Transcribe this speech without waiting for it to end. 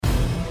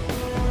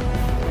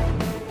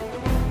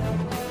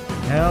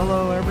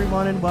Hello,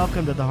 everyone, and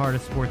welcome to the Heart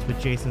of Sports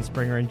with Jason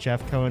Springer and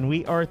Jeff Cohen.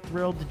 We are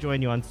thrilled to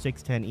join you on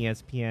 610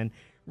 ESPN,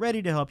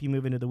 ready to help you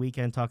move into the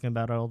weekend talking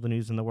about all the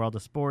news in the world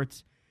of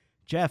sports.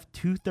 Jeff,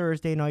 2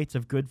 Thursday nights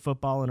of good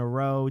football in a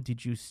row.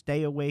 Did you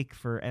stay awake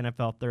for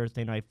NFL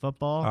Thursday Night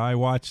Football? I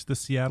watched the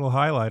Seattle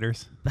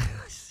Highlighters.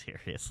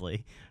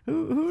 Seriously,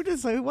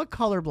 what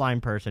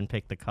colorblind person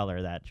picked the color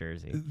of that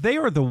jersey? They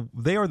are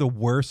the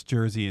worst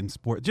jersey in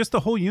sport. Just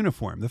the whole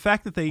uniform. The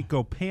fact that they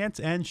go pants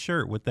and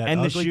shirt with that and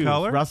ugly the shoes.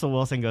 color. Russell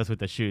Wilson goes with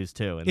the shoes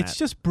too. And it's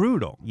just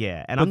brutal.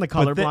 Yeah, and I'm the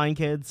colorblind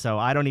kid, so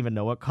I don't even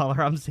know what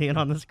color I'm seeing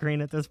on the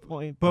screen at this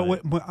point.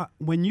 But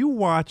when you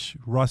watch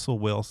Russell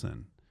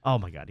Wilson. Oh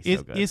my God, he's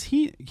so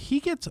good. He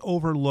gets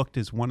overlooked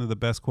as one of the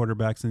best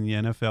quarterbacks in the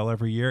NFL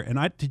every year. And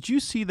did you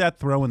see that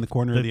throw in the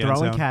corner of the end zone? The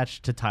throw and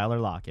catch to Tyler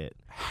Lockett,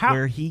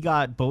 where he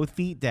got both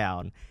feet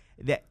down.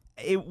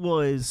 It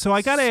was so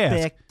I gotta ask,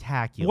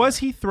 spectacular. Was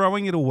he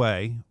throwing it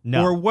away?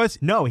 No,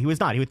 no, he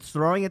was not. He was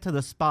throwing it to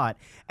the spot,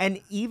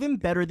 and even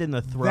better than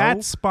the throw,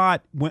 that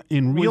spot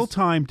in real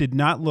time did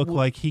not look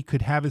like he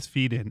could have his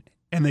feet in.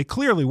 And they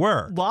clearly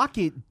were.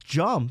 Lockett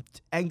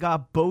jumped and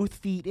got both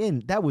feet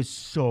in. That was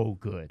so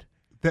good.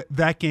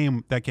 That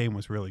game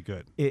was really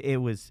good.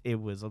 It was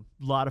a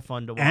lot of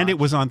fun to watch. And it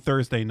was on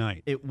Thursday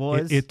night. It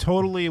was. It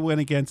totally went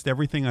against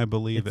everything I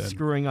believe in.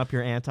 Screwing up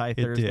your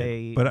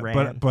anti-Thursday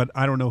rant. But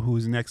I don't know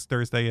whose next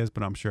Thursday is,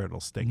 but I'm sure it'll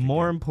stink.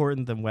 More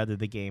important than whether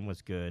the game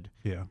was good.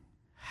 Yeah.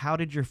 How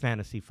did your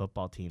fantasy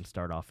football team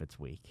start off its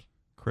week?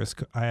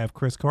 I have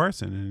Chris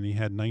Carson, and he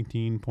had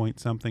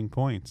 19-point-something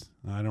points.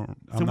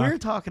 We were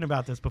talking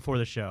about this before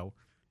the show.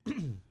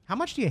 How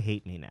much do you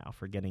hate me now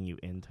for getting you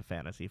into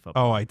fantasy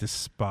football? Oh, I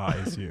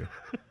despise you.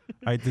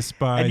 I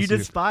despise you. And you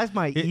despise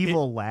my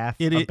evil laugh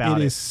about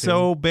it. It is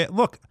so bad.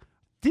 Look,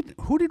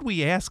 who did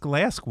we ask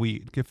last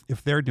week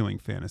if they're doing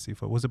fantasy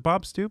football? Was it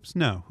Bob Stoops?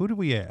 No. Who did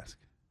we ask?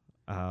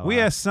 We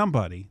asked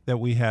somebody that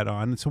we had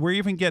on, so we're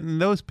even getting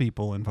those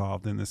people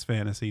involved in this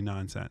fantasy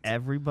nonsense.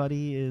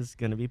 Everybody is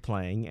going to be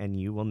playing, and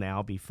you will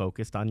now be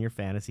focused on your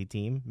fantasy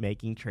team,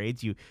 making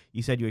trades. You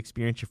said you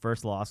experienced your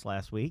first loss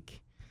last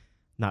week.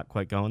 Not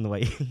quite going the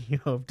way you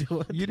hoped it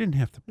would. You didn't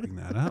have to bring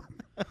that up.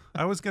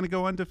 I was going to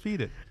go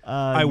undefeated.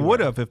 I would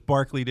have if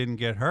Barkley didn't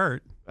get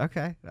hurt.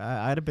 Okay.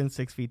 I'd have been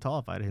 6 feet tall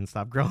if I didn't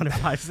stop growing at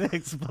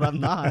 5'6", but I'm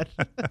not.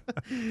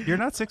 You're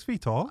not 6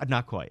 feet tall?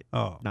 Not quite.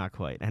 Oh. Not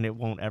quite. And it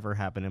won't ever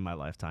happen in my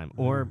lifetime.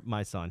 Or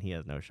my son. He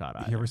has no shot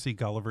either. You ever see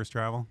Gulliver's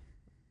Travel?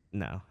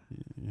 No.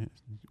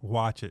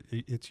 Watch it.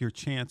 It's your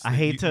chance. I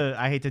hate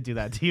to do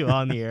that to you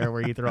on the air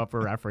where you throw up a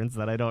reference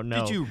that I don't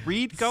know. Did you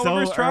read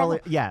Gulliver's Travel?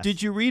 Yes.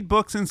 Did you read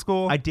books in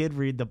school? I did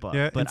read the book.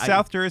 Yeah, but in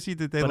South Jersey,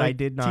 did they I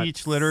did not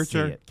teach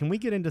literature? See it. Can we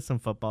get into some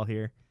football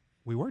here?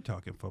 We were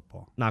talking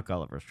football. Not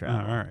Gulliver's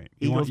Travel. Oh, all right.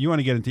 You want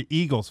to get into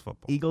Eagles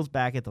football. Eagles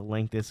back at the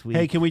link this week.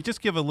 Hey, can we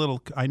just give a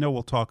little – I know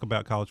we'll talk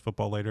about college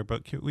football later,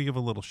 but can we give a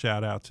little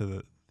shout-out to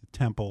the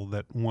Temple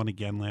that won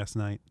again last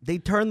night? They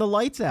turned the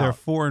lights out. They're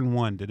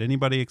 4-1. Did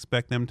anybody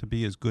expect them to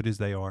be as good as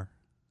they are?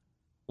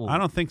 Well, I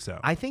don't think so.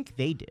 I think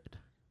they did.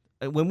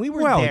 When we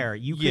were there,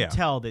 you could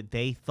tell that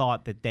they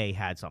thought that they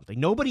had something.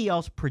 Nobody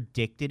else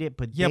predicted it,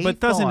 but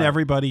doesn't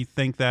everybody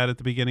think that at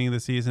the beginning of the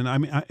season? I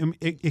mean,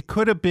 it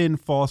could have been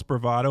false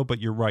bravado, but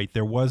you're right.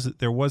 There was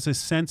a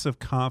sense of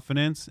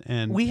confidence,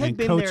 and we had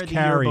been Coach there the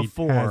Carey year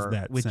before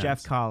with sense.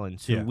 Jeff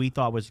Collins, who we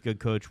thought was a good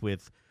coach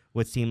with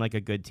what seemed like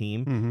a good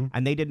team,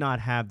 and they did not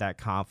have that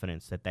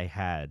confidence that they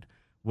had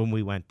when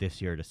we went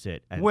this year to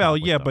sit. And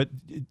but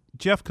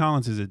Jeff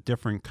Collins is a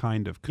different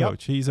kind of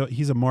coach. Yep.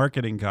 He's a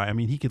marketing guy. I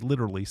mean, he could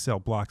literally sell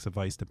blocks of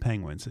ice to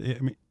Penguins. I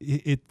mean,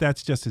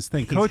 that's just his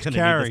thing. He's Coach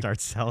Carey need to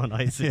start selling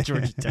ice at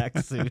Georgia Tech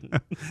soon.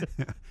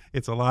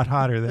 It's a lot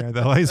hotter there.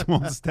 The ice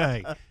won't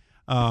stay.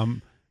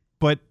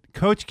 But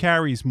Coach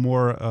Carey's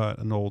more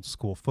an old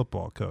school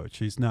football coach.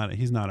 He's not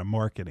a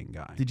marketing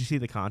guy. Did you see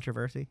the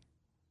controversy?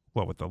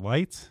 What, with the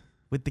lights?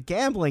 With the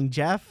gambling,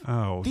 Jeff.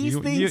 Oh, these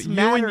things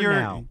matter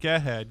now. Go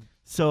ahead.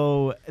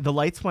 So the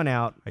lights went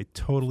out. I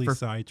totally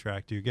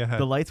sidetracked you. Go ahead.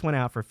 The lights went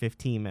out for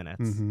 15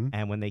 minutes,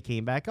 and when they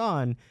came back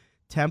on,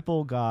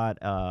 Temple got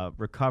a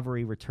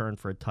recovery return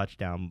for a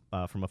touchdown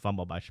from a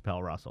fumble by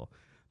Chappelle Russell.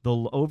 The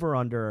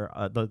over-under,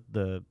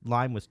 the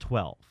line was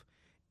 12.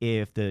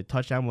 If the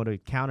touchdown would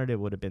have counted, it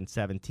would have been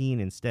 17.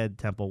 Instead,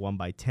 Temple won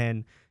by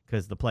 10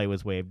 because the play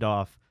was waved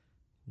off.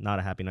 Not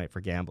a happy night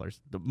for gamblers.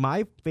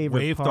 My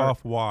favorite waved part,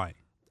 off, why?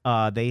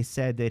 They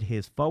said that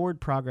his forward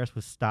progress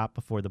was stopped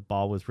before the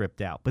ball was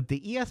ripped out. But the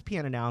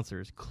ESPN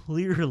announcers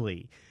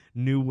clearly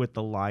knew what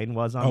the line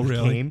was on the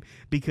game,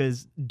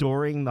 because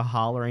during the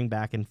hollering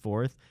back and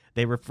forth,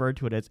 they referred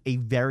to it as a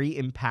very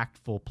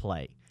impactful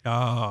play.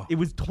 Oh. It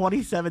was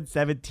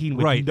 27-17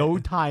 with no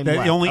time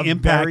left. The only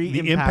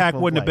impact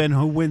wouldn't have been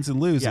who wins and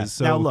loses. Yeah.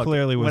 So now look,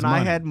 clearly was when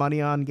money. I had money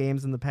on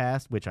games in the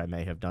past, which I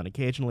may have done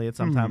occasionally at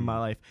some time in my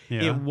life,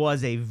 it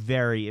was a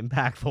very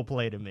impactful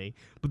play to me.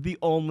 But the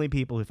only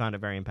people who found it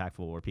very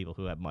impactful were people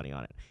who had money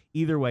on it.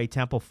 Either way,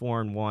 Temple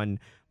 4-1,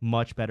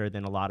 much better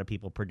than a lot of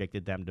people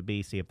predicted them to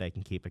be. See if they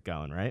can keep it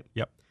going, right?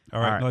 Yep.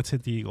 All right. Let's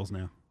hit the Eagles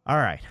now. All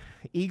right.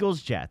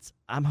 Eagles-Jets.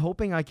 I'm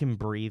hoping I can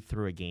breathe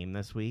through a game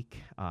this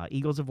week.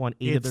 Eagles have won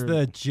 8 of their... It's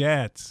the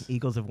Jets.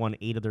 Eagles have won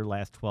 8 of their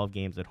last 12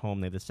 games at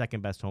home. They have the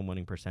second best home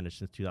winning percentage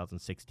since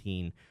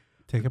 2016.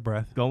 Take a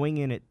breath. Going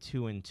in at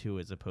 2-2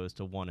 as opposed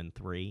to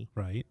 1-3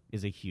 right.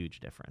 is a huge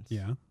difference.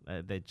 Yeah.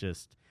 They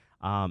just...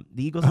 the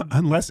Eagles...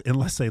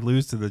 unless they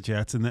lose to the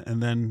Jets, and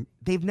then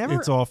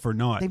it's all for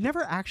naught. They've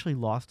never actually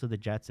lost to the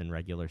Jets in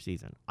regular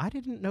season. I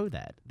didn't know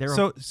that.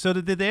 So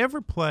did they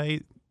ever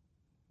play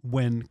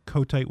when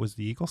Kotite was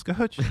the Eagles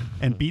coach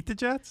and beat the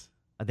Jets?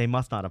 They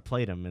must not have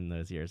played him in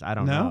those years. I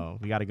don't know.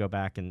 We got to go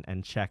back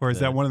and check. Or is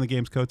that one of the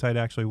games Kotite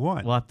actually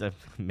won? We'll have to,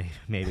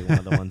 maybe one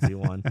of the ones he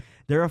won.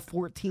 They're a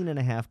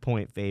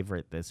 14.5-point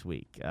favorite this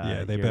week.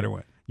 Yeah, they better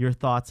win. Your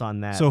thoughts on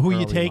that? So who are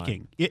you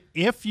taking?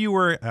 If you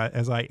were,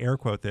 as I air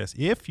quote this,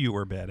 if you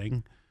were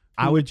betting,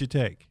 who would you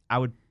take? I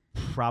would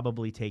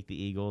probably take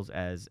the Eagles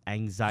as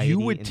anxiety.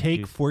 You would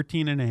take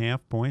 14.5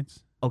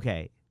 points?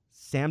 Okay.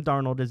 Sam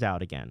Darnold is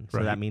out again, so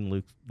right.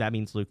 that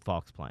means Luke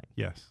Falk's playing.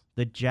 Yes.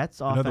 The Jets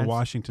another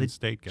Washington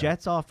State guy.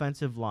 Jets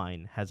offensive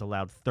line has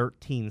allowed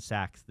 13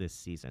 sacks this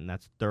season.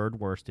 That's third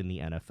worst in the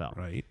NFL.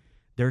 Right.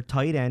 Their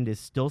tight end is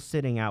still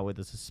sitting out with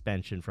a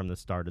suspension from the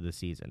start of the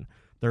season.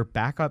 Their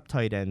backup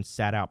tight end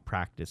sat out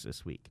practice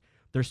this week.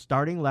 Their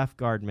starting left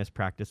guard missed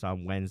practice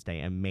on Wednesday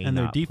and may not play. And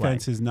their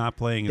defense is not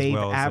playing as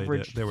well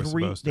as they were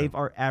supposed to. They've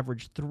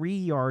averaged 3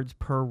 yards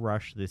per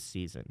rush this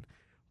season.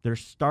 Their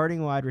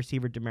starting wide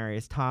receiver,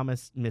 Demaryius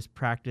Thomas, missed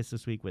practice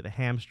this week with a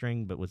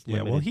hamstring, but was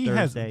limited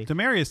Thursday.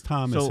 Demaryius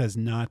Thomas has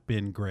not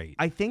been great.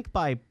 I think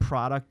by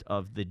product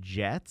of the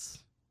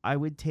Jets, I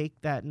would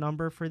take that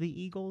number for the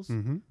Eagles,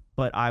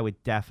 but I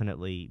would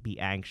definitely be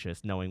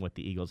anxious knowing what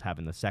the Eagles have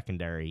in the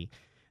secondary,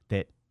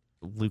 that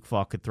Luke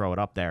Falk could throw it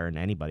up there and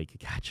anybody could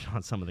catch it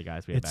on some of the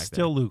guys we have back there. It's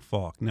still Luke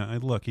Falk. Now,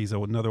 look, he's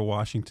another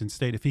Washington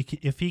State.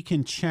 If he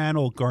can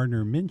channel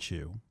Gardner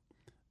Minshew,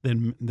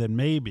 then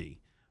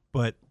maybe,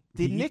 but...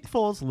 Did Nick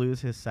Foles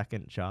lose his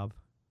second job?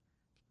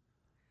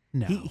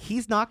 No.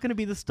 He's not going to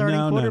be the starting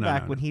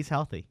quarterback when he's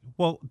healthy.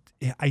 Well,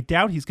 I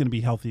doubt he's going to be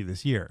healthy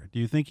this year. Do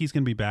you think he's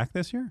going to be back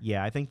this year?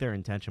 Yeah, I think their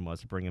intention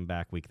was to bring him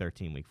back week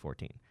 13, week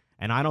 14.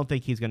 And I don't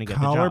think he's going to get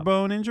the job.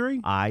 Collarbone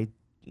injury? I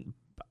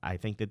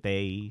think that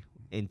they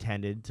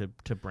intended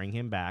to bring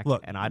him back,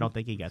 and I don't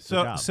think he gets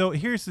the job. So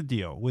here's the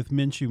deal with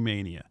Minshew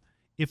Mania.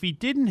 If he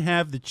didn't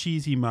have the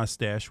cheesy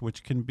mustache,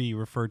 which can be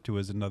referred to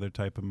as another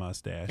type of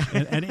mustache,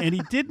 and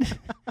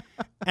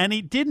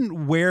he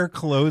didn't wear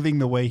clothing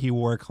the way he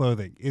wore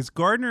clothing, is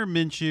Gardner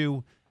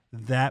Minshew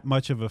that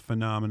much of a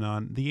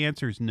phenomenon? The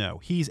answer is no.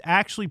 He's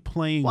actually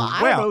playing well.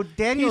 I don't know.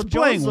 Daniel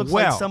Jones looks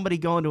like somebody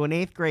going to an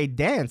 8th grade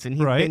dance, and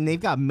they've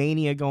got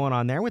mania going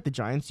on there with the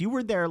Giants. You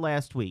were there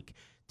last week.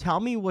 Tell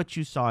me what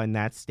you saw in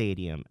that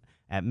stadium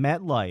at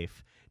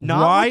MetLife.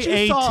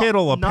 Y.A.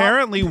 Tittle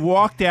apparently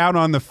walked out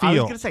on the field. I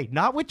was going to say,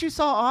 not what you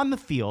saw on the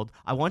field.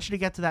 I want you to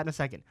get to that in a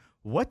second.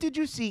 What did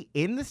you see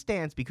in the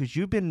stands? Because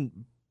you've been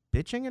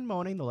bitching and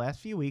moaning the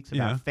last few weeks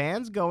about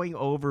fans going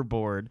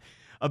overboard,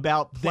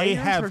 about players they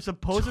have who are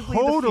supposedly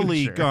totally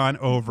the future. Gone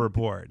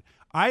overboard.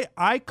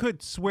 I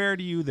could swear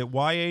to you that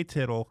Y.A.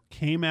 Tittle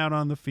came out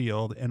on the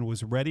field and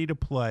was ready to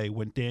play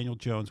when Daniel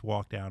Jones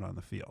walked out on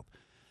the field.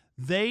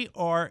 They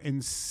are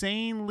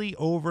insanely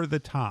over the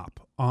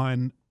top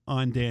on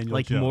Daniel Jones.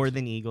 Like more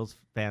than Eagles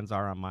fans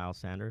are on Miles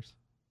Sanders?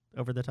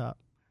 Over the top?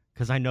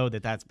 Because I know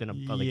that's been a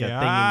thing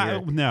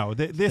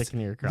in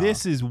your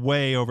this is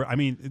way over. I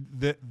mean,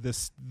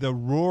 the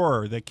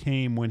roar that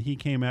came when he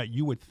came out,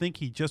 you would think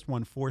he just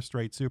won 4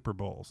 straight Super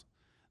Bowls.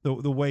 The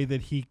way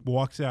that he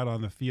walks out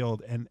on the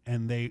field and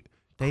they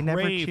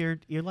never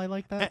cheered Eli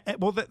like that?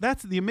 Well,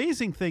 that's the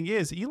amazing thing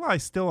is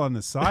Eli's still on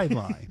the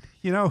sideline.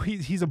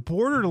 He's a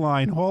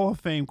borderline Hall of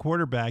Fame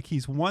quarterback.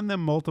 He's won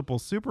them multiple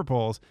Super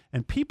Bowls,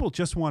 and people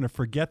just want to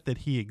forget that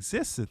he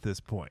exists at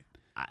this point.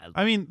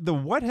 I mean, the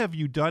what have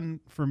you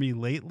done for me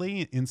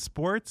lately in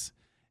sports,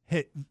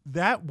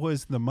 that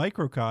was the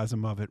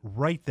microcosm of it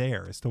right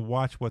there, is to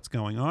watch what's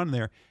going on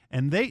there.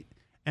 And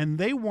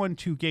they won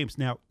 2 games.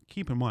 Now,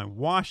 keep in mind,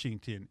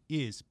 Washington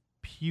is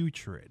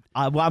putrid.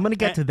 Well, I'm going to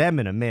get to them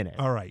in a minute.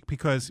 All right,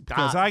 because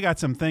I got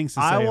some things to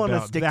say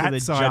about stick that to the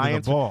side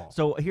Giants. of the ball.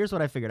 So here's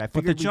what I figured.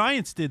 But the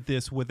Giants did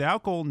this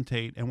without Golden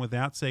Tate and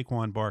without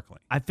Saquon Barkley.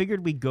 I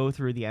figured we'd go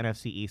through the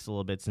NFC East a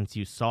little bit since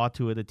you saw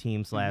 2 of the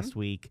teams last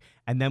week,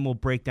 and then we'll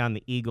break down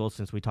the Eagles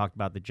since we talked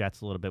about the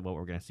Jets a little bit, what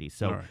we're going to see.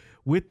 So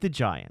with the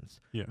Giants,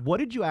 what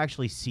did you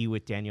actually see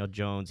with Daniel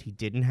Jones? He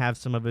didn't have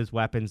some of his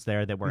weapons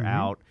there that were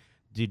out.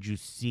 Did you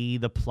see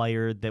the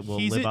player that will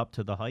live up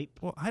to the hype?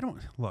 Well,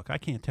 I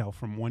can't tell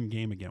from one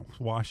game against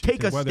Washington.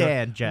 Take a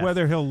stand, Jeff.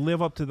 Whether he'll live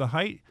up to the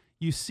hype.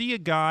 You see a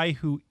guy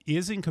who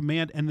is in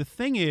command, and the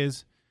thing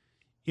is,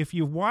 if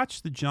you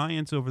watch the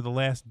Giants over the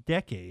last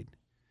decade,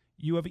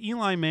 you have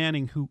Eli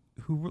Manning who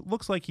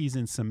looks like he's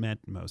in cement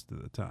most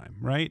of the time,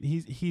 right?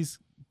 He's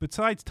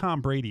besides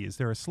Tom Brady, is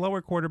there a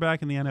slower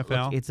quarterback in the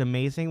NFL? Look, it's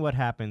amazing what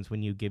happens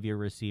when you give your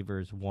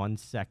receivers 1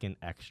 second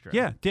extra.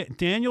 Yeah,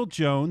 Daniel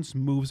Jones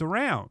moves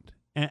around.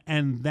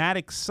 And that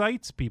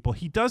excites people.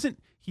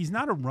 He's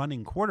not a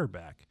running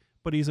quarterback,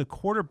 but he's a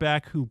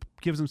quarterback who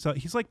gives himself.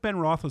 He's like Ben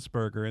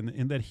Roethlisberger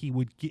in that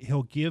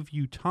he'll give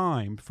you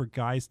time for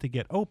guys to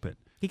get open.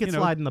 He can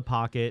slide in the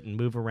pocket and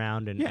move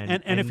around, and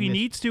if he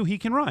needs to, he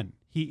can run.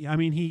 I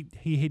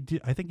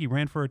think he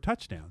ran for a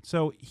touchdown.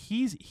 So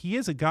he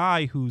is a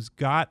guy who's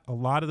got a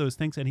lot of those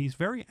things, and he's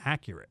very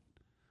accurate.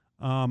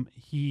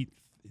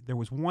 There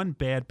was one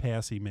bad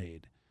pass he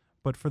made,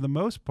 but for the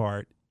most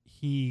part,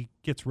 he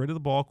gets rid of the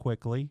ball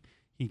quickly.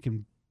 He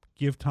can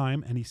give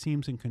time, and he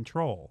seems in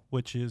control,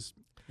 which is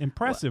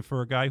impressive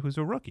for a guy who's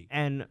a rookie.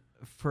 And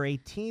for a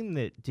team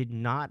that did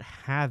not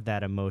have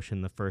that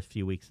emotion the first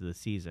few weeks of the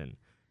season,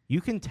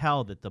 you can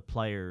tell that the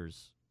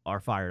players are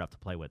fired up to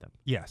play with him.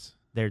 Yes.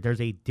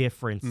 There's a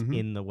difference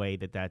in the way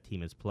that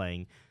team is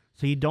playing.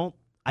 So you don't...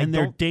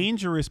 they're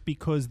dangerous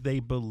because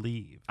they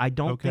believe. I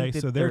don't think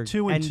that so they're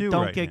 2-2 and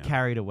don't right get now.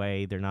 carried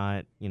away. They're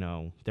not,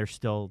 they're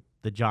still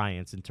the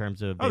Giants in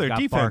terms of their got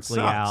defense Barkley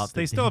sucks. out.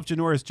 They still have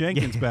Janoris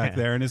Jenkins back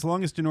there, and as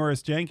long as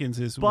Janoris Jenkins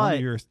is one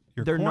of your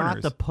they're corners,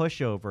 not the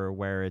pushover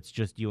where it's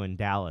just you and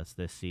Dallas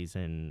this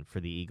season for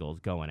the Eagles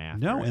going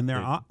after. No, it. and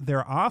their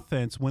they're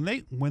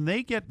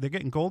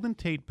getting Golden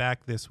Tate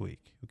back this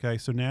week. Okay,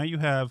 so now you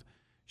have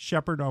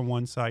Shepard on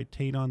one side,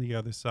 Tate on the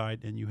other side,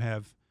 and you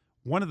have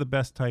one of the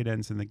best tight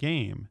ends in the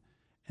game.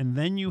 And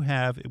then you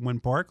have, when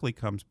Barkley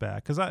comes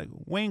back, because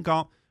Wayne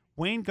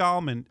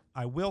Gallman,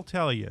 I will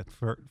tell you,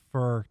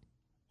 for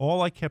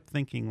all I kept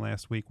thinking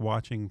last week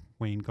watching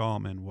Wayne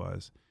Gallman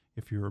was,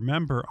 if you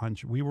remember,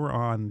 we were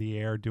on the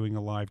air doing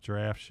a live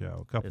draft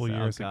show a couple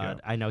years ago.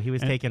 I know, he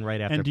was taken right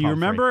after And do you Pumphrey.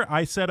 remember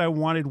I said I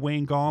wanted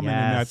Wayne Gallman in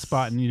that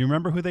spot, and you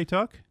remember who they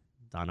took?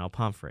 Donnell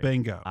Pumphrey.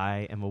 Bingo.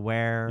 I am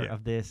aware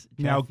of this.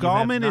 Jeff, now,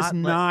 Gallman is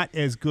not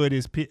as good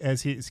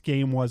as his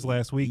game was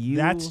last week.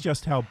 That's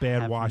just how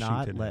bad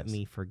Washington is. Not let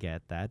me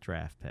forget that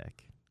draft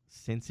pick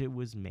since it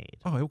was made.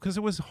 Oh, because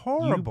it was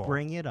horrible. You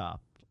bring it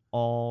up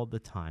all the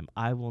time.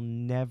 I will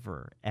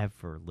never,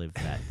 ever live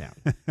that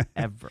down.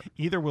 Ever.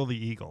 Either will the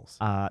Eagles.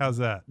 How's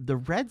that? The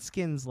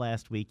Redskins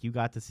last week, you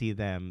got to see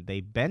them.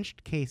 They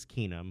benched Case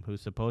Keenum, who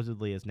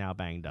supposedly is now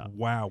banged up.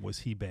 Wow, was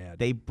he bad.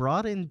 They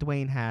brought in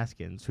Dwayne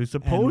Haskins, who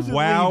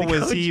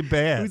supposedly he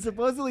bad. Who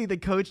supposedly the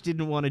coach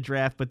didn't want to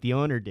draft, but the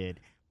owner did.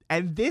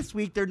 And this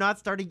week, they're not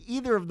starting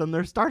either of them.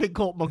 They're starting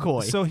Colt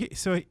McCoy.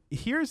 So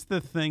here's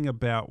the thing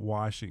about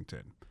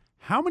Washington.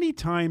 How many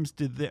times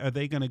are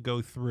they going to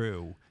go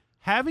through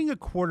having a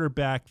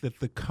quarterback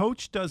that the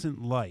coach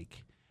doesn't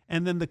like,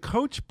 and then the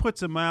coach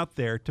puts him out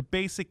there to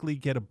basically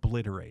get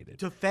obliterated?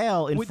 To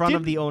fail in front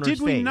of the owner's face.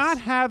 Did we not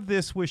have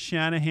this with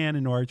Shanahan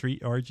and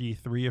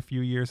RG3 a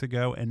few years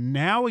ago? And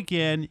now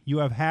again, you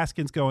have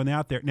Haskins going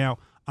out there. Now,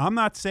 I'm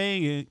not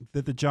saying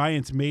that the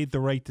Giants made the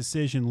right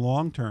decision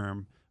long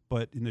term,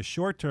 but in the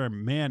short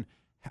term, man,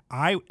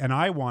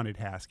 I wanted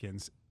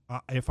Haskins.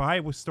 If I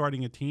was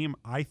starting a team,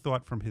 I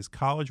thought from his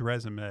college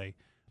resume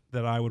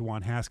that I would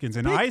want Haskins,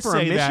 and I for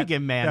say a that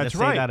Michigan man that's to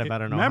right. say that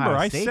about an Remember,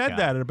 Ohio State I said guy.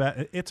 that about.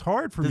 It's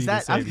hard for me to say. I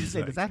was going to say,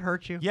 things. does that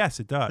hurt you?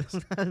 Yes, it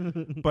does.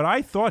 But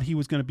I thought he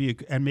was going to be,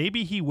 and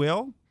maybe he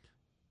will.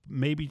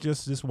 Maybe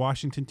just this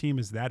Washington team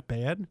is that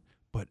bad,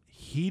 but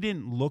he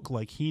didn't look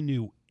like he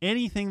knew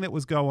anything that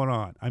was going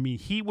on. I mean,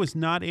 he was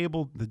not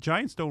able. The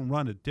Giants don't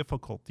run a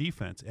difficult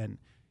defense, and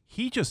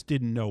he just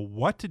didn't know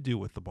what to do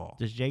with the ball.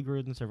 Does Jay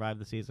Gruden survive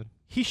the season?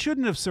 He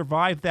shouldn't have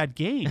survived that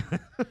game.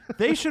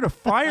 They should have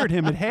fired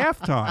him at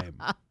halftime.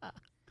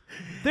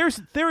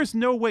 There is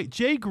no way.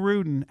 Jay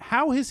Gruden,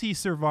 how has he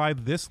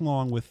survived this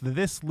long with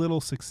this little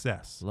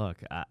success?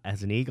 Look,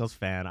 as an Eagles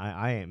fan,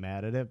 I ain't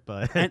mad at it,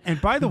 but and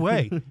by the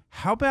way,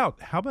 how about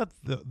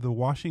the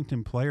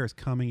Washington players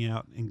coming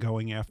out and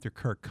going after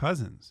Kirk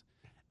Cousins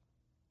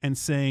and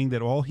saying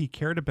that all he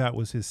cared about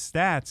was his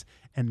stats?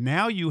 And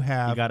now you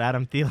got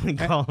Adam Thielen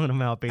calling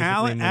him out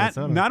basically in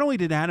Minnesota. Not only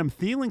did Adam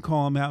Thielen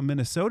call him out in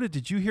Minnesota,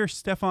 did you hear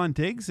Stephon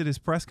Diggs at his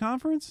press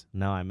conference?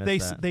 No, I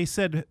missed that. They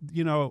said,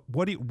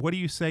 what do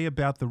you say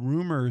about the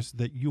rumors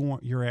that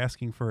you're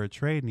asking for a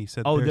trade? And he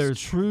said, there's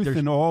truth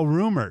in all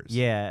rumors.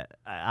 Yeah,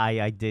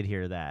 I did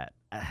hear that.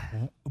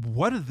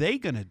 What are they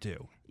going to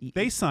do?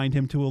 They signed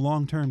him to a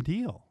long-term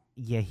deal.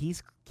 Yeah,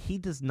 he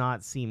does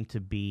not seem to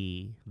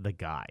be the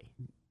guy.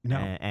 No,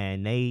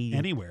 and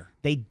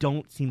they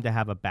don't seem to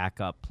have a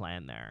backup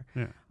plan there.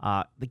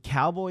 Yeah. The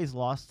Cowboys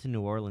lost to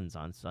New Orleans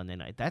on Sunday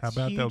night. How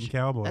about those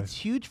Cowboys? That's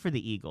huge for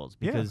the Eagles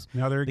because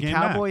now they're the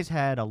Cowboys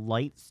had a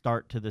light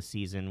start to the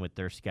season with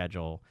their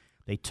schedule.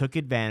 They took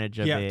advantage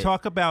of it. Yeah,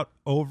 talk about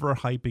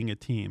overhyping a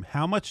team.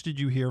 How much did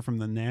you hear from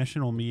the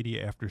national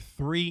media after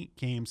 3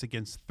 games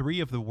against 3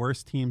 of the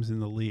worst teams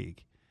in the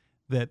league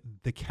that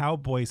the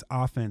Cowboys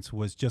offense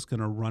was just going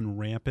to run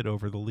rampant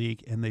over the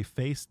league, and they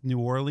faced New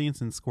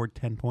Orleans and scored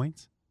 10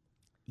 points?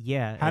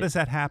 Yeah. How does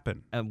that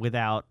happen?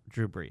 Without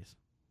Drew Brees.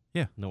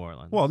 Yeah. New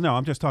Orleans. Well, no,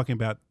 I'm just talking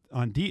about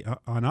on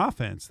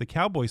offense. The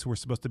Cowboys were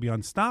supposed to be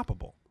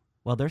unstoppable.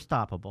 Well, they're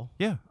stoppable.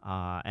 Yeah.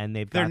 And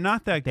they're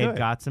not that good. They've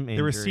got some injuries.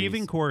 The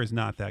receiving core is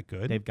not that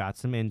good. They've got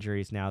some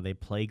injuries now. They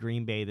play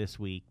Green Bay this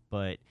week,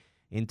 but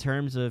in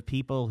terms of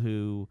people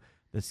who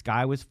the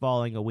sky was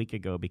falling a week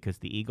ago because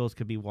the Eagles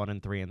could be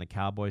 1-3 and the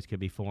Cowboys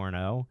could be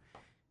 4-0.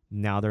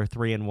 Now they're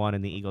 3-1,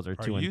 and the Eagles are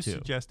 2-2. Are you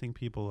suggesting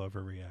people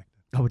overreacted?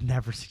 I would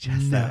never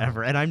suggest that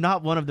ever. And I'm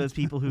not one of those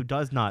people who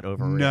does not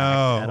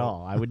overreact at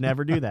all. I would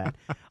never do that.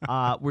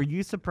 Were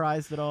you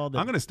surprised at all?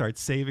 I'm going to start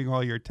saving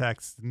all your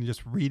texts and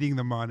just reading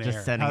them on air.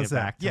 Just sending it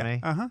back to me?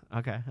 Uh-huh.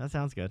 Okay, that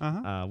sounds good.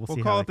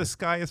 We'll call it the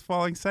Sky is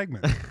Falling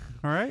segment.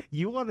 All right?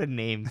 You want to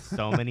name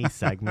so many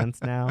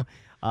segments now.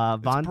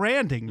 It's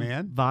branding,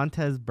 man.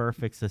 Vontez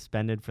Burfict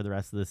suspended for the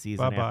rest of the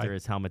season Bye-bye. after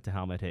his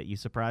helmet-to-helmet hit. You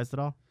surprised at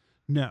all?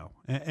 No,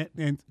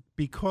 and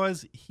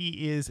because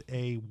he is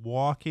a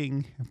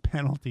walking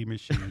penalty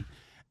machine,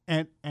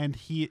 and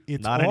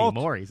it's not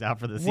anymore. He's out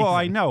for the season. Well,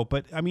 I know,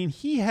 but I mean,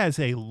 he has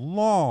a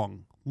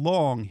long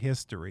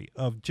history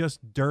of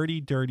just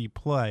dirty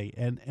play,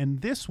 and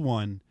this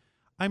one,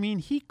 I mean,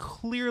 he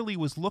clearly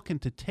was looking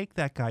to take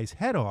that guy's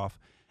head off,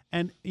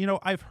 and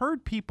I've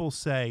heard people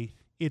say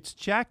it's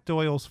Jack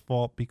Doyle's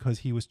fault because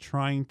he was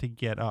trying to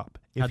get up.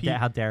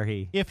 How dare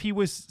he? If he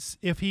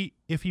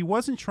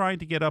wasn't trying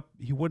to get up,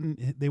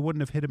 they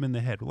wouldn't have hit him in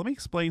the head. Well, let me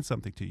explain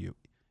something to you.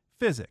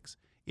 Physics.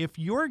 If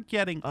you're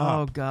getting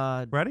up, oh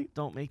God, ready?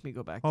 Don't make me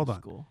go back Hold to on.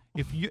 school.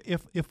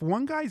 If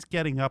one guy's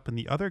getting up and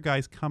the other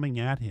guy's coming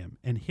at him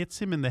and hits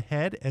him in the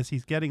head as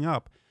he's getting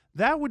up,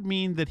 that would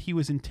mean that he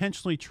was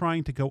intentionally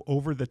trying to go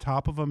over the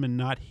top of him and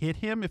not hit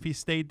him if he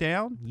stayed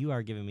down. You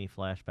are giving me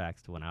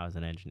flashbacks to when I was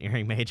an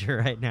engineering major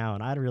right now,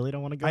 and I really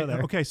don't want to go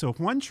there. Okay, so if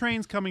one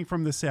train's coming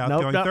from the south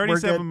going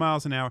 37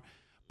 miles an hour,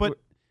 but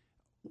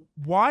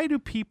why do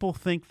people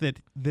think that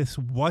this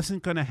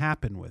wasn't going to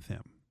happen with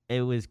him?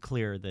 It was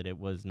clear that it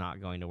was not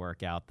going to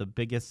work out. The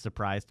biggest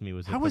surprise to me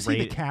was how was he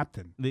the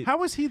captain? How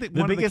was he the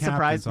biggest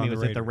surprise to me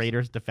was that the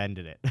Raiders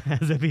defended it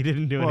as if he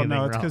didn't do anything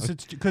wrong. Well, no,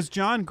 it's because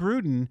John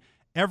Gruden.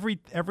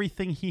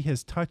 Everything he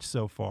has touched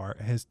so far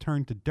has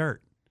turned to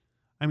dirt.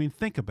 I mean,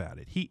 think about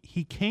it.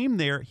 He came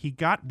there. He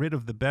got rid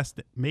of the best,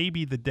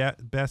 maybe the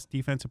best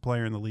defensive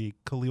player in the league,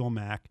 Khalil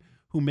Mack,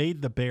 who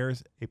made the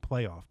Bears a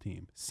playoff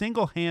team.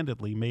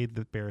 Single-handedly made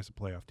the Bears a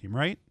playoff team,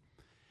 right?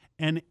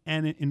 And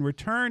in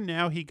return,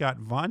 now he got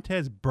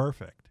Vontez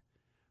Burfict,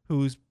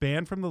 who's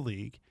banned from the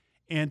league,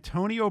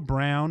 Antonio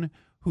Brown,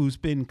 who's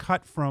been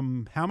cut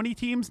from how many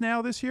teams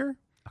now this year?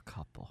 A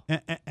couple.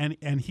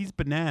 And he's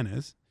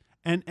bananas.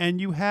 And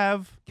you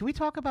have... Can we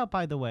talk about,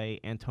 by the way,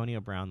 Antonio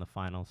Brown, the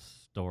final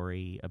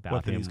story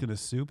about him... he's going to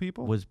sue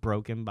people? ...was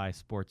broken by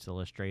Sports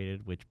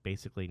Illustrated, which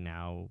basically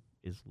now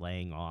is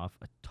laying off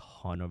a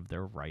ton of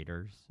their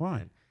writers. Why?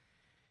 And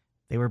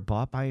they were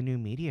bought by a new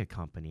media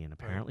company, and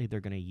apparently they're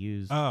going to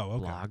use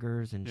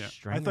bloggers and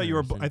stringers.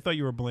 I thought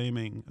you were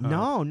blaming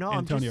No, Antonio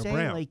I'm just saying,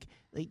 Brown.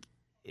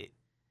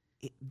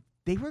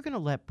 they were going to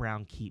let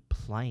Brown keep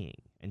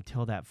playing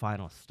until that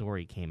final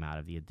story came out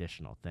of the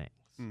additional things.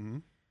 Mm-hmm.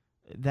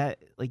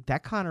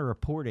 That kind of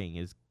reporting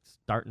is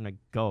starting to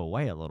go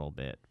away a little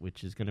bit,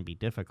 which is going to be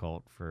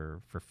difficult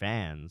for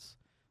fans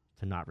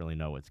to not really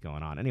know what's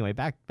going on. Anyway,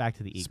 back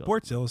to the Eagles.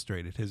 Sports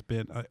Illustrated has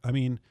been, I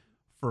mean,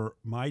 for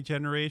my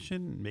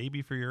generation,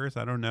 maybe for yours,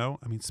 I don't know.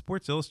 I mean,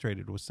 Sports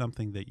Illustrated was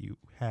something that you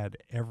had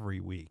every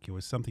week. It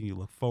was something you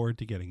look forward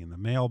to getting in the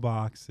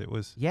mailbox. It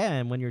was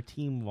and when your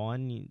team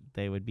won,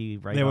 they would be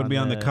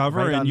on the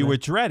cover, and you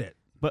would dread it.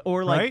 But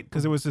or right,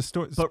 because it was the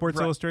Sports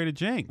Illustrated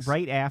Jinx.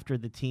 Right after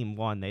the team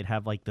won, they'd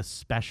have like the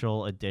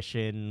special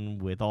edition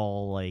with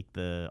all like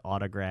the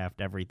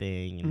autographed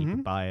everything, and you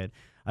could buy it.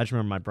 I just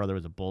remember my brother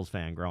was a Bulls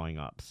fan growing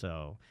up,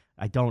 so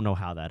I don't know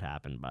how that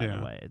happened. By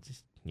the way, it's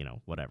just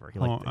whatever. He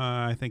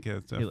I think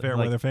it's a fair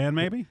weather fan,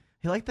 maybe.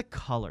 He liked the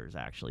colors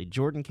actually.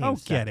 Jordan came.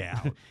 Get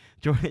out.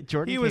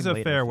 Jordan. He was a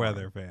fair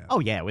weather fan. Oh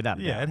yeah, without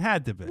a doubt. Yeah, it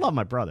had to be. Love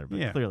my brother,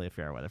 but clearly a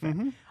fair weather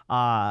fan.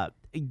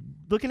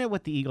 Looking at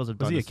what the Eagles have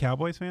done. Was he a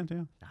Cowboys fan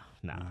too?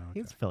 No,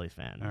 he was a Phillies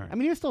fan. Right. I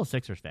mean, he was still a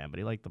Sixers fan, but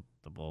he liked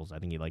the Bulls. I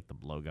think he liked the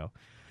logo.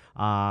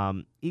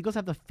 Eagles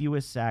have the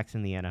fewest sacks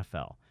in the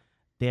NFL.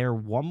 Their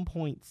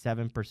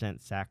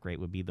 1.7% sack rate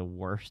would be the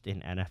worst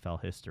in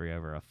NFL history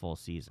over a full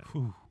season.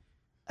 Whew.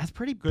 That's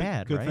pretty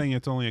bad, right? Good thing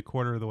it's only a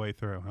quarter of the way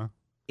through, huh?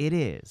 It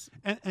is.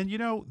 And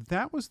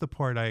that was the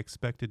part I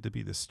expected to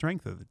be the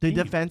strength of the The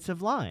team.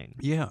 defensive line.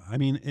 Yeah, I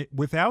mean,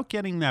 without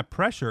getting that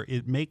pressure,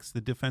 it makes the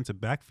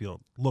defensive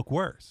backfield look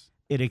worse.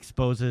 It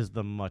exposes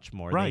them much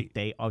more. Right.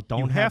 They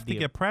don't have to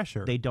get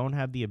pressure. They don't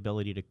have the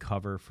ability to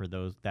cover for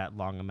that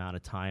long amount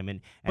of time.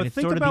 And it's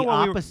think sort of about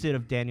the opposite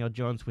of Daniel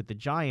Jones with the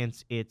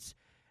Giants. It's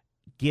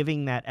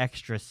giving that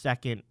extra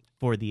second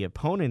for the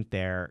opponent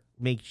there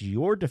makes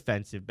your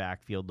defensive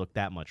backfield look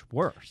that much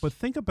worse. But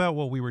think about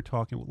what we were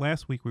talking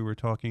last week. We were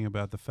talking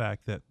about the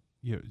fact that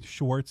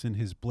Schwartz and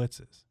his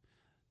blitzes.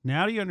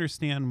 Now do you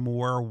understand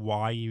more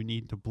why you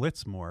need to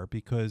blitz more?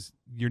 Because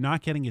you're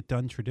not getting it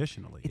done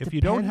traditionally. If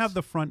you don't have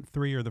the front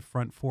three or the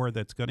front four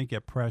that's going to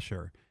get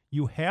pressure,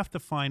 you have to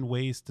find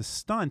ways to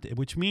stunt,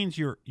 which means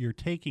you're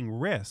taking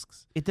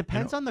risks. It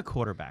depends on the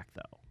quarterback,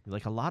 though.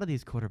 Like a lot of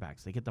these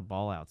quarterbacks, they get the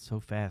ball out so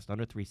fast.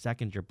 Under 3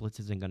 seconds, your blitz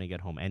isn't going to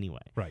get home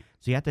anyway. Right.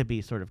 So you have to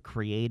be sort of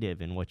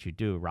creative in what you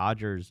do.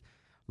 Rodgers,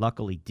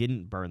 luckily,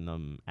 didn't burn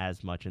them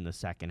as much in the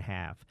second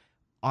half.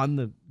 On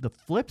the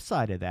flip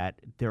side of that,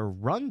 their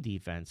run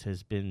defense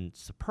has been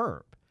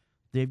superb.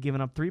 They've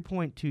given up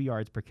 3.2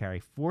 yards per carry,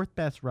 fourth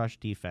best rush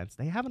defense.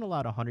 They haven't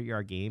allowed a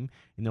 100-yard game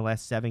in the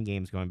last 7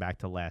 games going back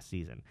to last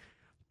season.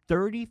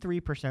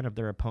 33% of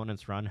their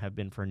opponents' run have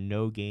been for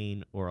no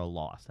gain or a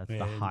loss. That's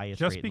the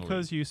highest rate in the league. Just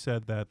because you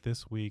said that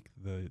this week,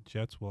 the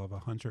Jets will have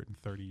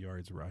 130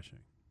 yards rushing.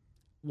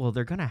 Well,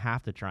 they're going to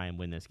have to try and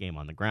win this game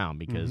on the ground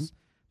because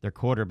their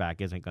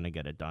quarterback isn't going to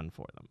get it done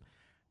for them.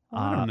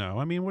 I don't know.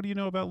 I mean, what do you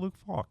know about Luke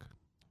Falk?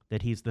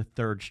 That he's the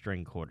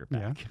third-string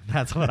quarterback. Yeah.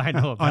 That's what I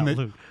know about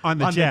Luke. On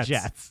the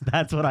Jets.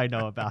 That's what I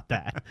know about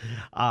that.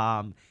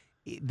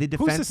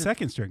 Who's the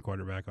second-string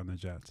quarterback on the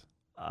Jets?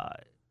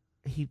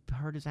 He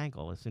hurt his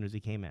ankle as soon as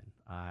he came in.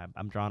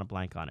 I'm drawing a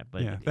blank on it,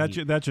 but yeah,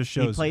 that just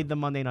shows. He played the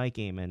Monday night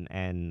game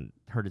and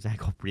hurt his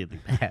ankle really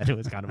bad. It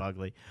was kind of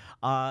ugly.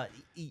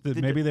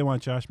 Maybe they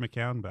want Josh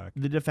McCown back.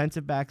 The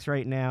defensive backs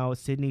right now,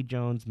 Sidney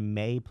Jones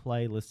may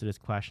play, listed as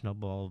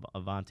questionable.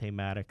 Avonte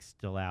Maddox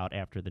still out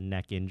after the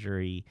neck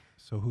injury.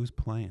 So who's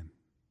playing?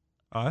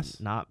 Us?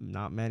 Not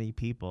many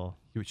people.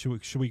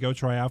 Should we go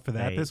try out for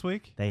that this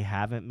week? They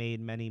haven't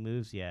made many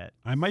moves yet.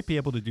 I might be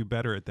able to do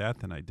better at that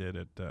than I did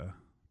at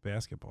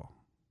basketball.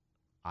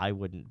 I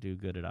wouldn't do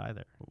good at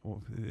either.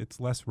 Well, it's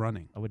less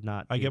running. I would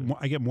not. I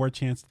get more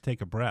chance to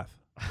take a breath.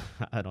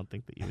 I don't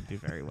think that you would do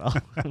very well.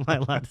 Am I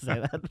allowed to say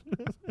that?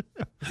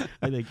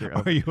 I think you're.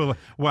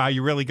 Wow,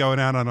 you're really going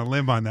out on a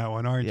limb on that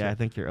one, aren't you? Yeah, I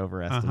think you're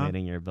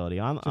overestimating your ability.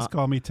 Just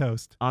call me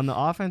toast. On the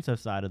offensive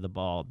side of the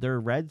ball, their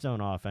red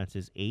zone offense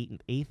is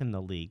eighth in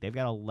the league. They've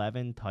got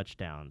 11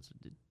 touchdowns.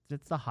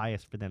 It's the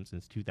highest for them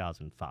since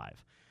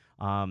 2005.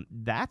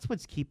 That's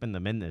what's keeping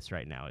them in this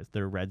right now is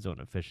their red zone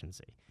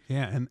efficiency.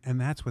 Yeah, and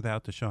that's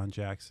without Deshaun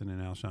Jackson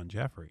and Alshon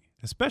Jeffrey,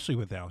 especially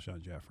with Alshon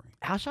Jeffrey.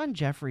 Alshon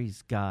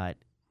Jeffrey's got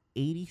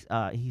 8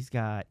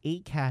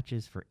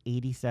 catches for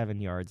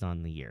 87 yards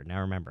on the year.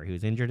 Now remember, he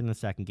was injured in the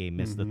second game,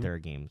 missed the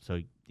third game,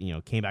 so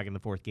came back in the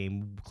fourth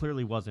game.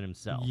 Clearly wasn't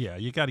himself. Yeah,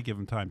 you got to give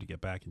him time to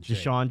get back in shape.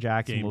 Deshaun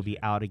Jackson will be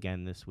out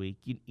again this week.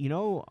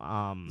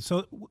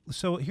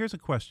 So here's a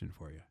question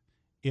for you: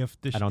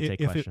 I don't take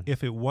questions.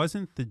 If it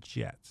wasn't the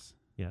Jets,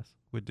 yes,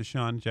 would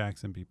Deshaun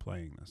Jackson be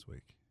playing this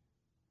week?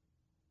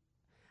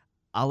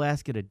 I'll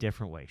ask it a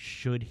different way.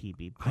 Should he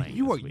be playing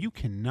this week? You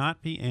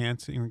cannot be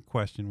answering a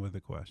question with a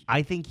question.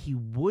 I think he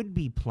would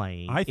be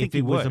playing if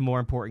it was a more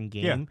important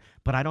game,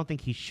 but I don't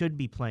think he should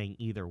be playing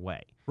either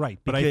way. Right,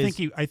 but I think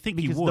he would.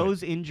 Because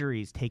those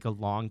injuries take a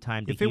long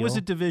time to heal. If it was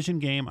a division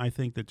game, I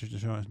think that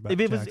Deshaun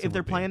Jackson if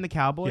they're playing the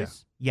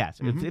Cowboys, yes.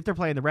 If they're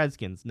playing the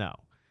Redskins, no.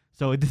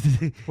 So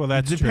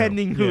that's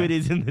depending who it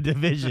is in the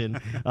division.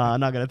 I'm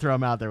not going to throw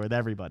him out there with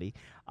everybody.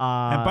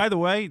 And by the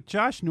way,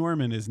 Josh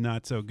Norman is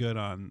not so good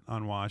on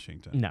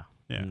Washington. No,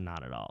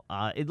 not at all.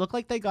 It looked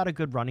like they got a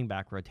good running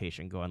back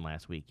rotation going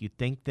last week. You'd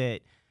think that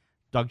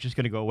Doug's just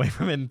going to go away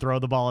from it and throw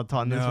the ball a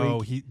ton this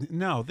week?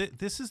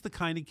 This is the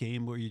kind of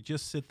game where you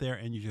just sit there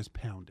and you just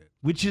pound it.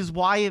 Which is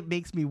why it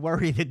makes me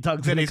worry that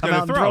Doug's going to come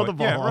out and throw the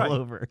ball all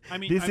over. I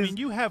mean,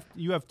 you have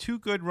 2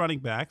 good running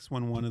backs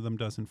when one of them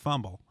doesn't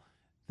fumble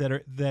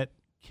that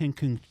can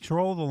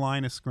control the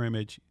line of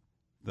scrimmage.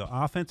 The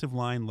offensive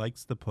line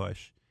likes the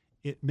push.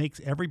 It makes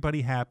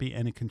everybody happy,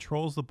 and it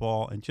controls the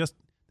ball. And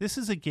this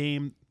is a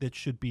game that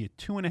should be a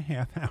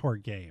 2.5-hour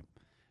game.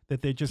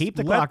 That they just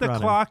let the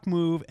clock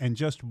move and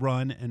just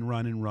run and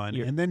run and run,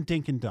 and then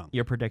dink and dunk.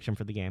 Your prediction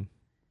for the game?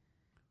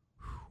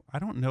 I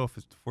don't know if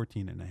it's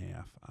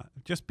 14.5.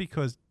 Just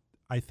because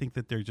I think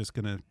that they're just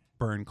going to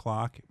burn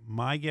clock.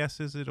 My guess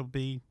is it'll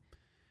be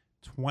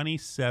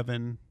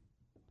 27-17.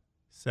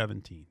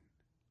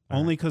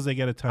 Only because they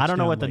get a touchdown. I don't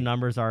know what late. The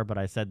numbers are, but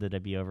I said that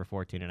it'd be over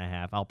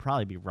 14.5. I'll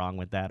probably be wrong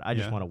with that. I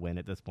just want to win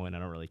at this point. I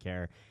don't really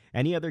care.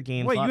 Any other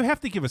games? Wait, you have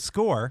to give a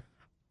score.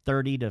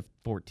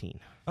 30-14.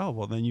 Oh,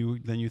 well, then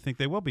you think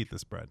they will beat the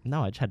spread.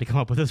 No, I just had to come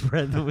up with a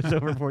spread that was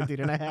over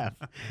 14.5.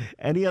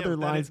 Any other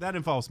lines? That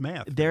involves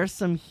math. There's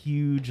some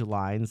huge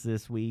lines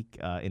this week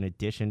in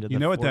addition to the 14.5. You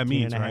know what that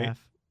means, right?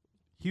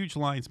 Huge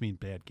lines mean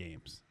bad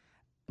games.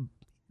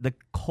 The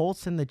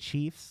Colts and the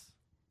Chiefs.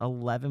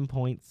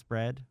 11-point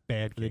spread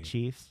for the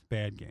Chiefs.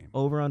 Bad game.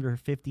 Over under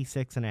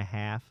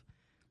 56.5.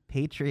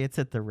 Patriots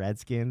at the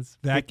Redskins.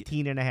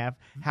 15.5.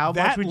 How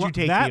much would you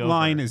take the over? That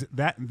line is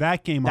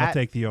that game. I'll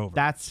take the over.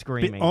 That's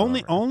screaming.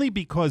 Only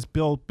because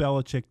Bill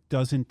Belichick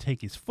doesn't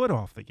take his foot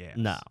off the gas.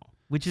 No,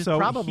 which is so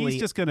probably he's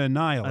just going to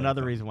annihilate.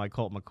 Another reason why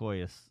Colt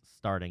McCoy is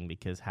starting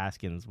because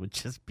Haskins would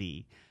just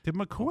be. Did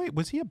McCoy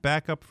was he a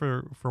backup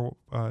for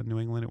New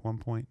England at one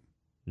point?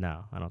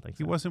 No, I don't think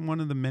so. He wasn't one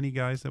of the many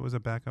guys that was a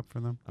backup for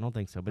them? I don't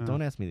think so, but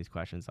don't ask me these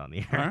questions on the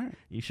air. All right.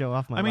 You show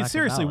off my I mean,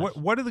 seriously, what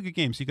what are the good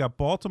games? You got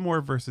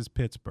Baltimore versus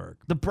Pittsburgh.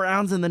 The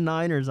Browns and the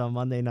Niners on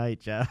Monday night,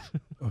 Jeff.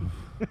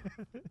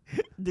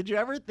 Did you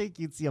ever think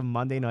you'd see a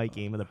Monday night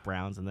game of the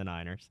Browns and the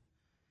Niners?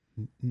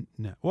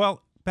 No.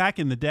 Well, back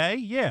in the day,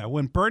 yeah,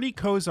 when Bernie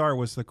Kosar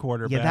was the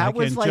quarterback that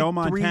was and like Joe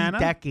Montana.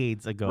 3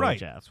 decades ago, right.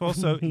 Jeff. Well,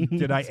 so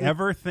did I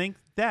ever think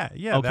that?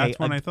 Yeah, okay, that's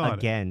when I thought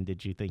again,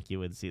 did you think you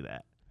would see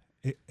that?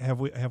 Have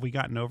we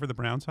gotten over the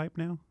Browns hype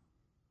now?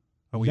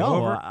 Are we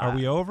over? Are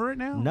we over it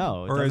now?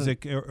 No. Or is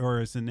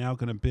it now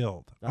going to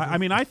build? I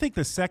mean, I think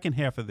the second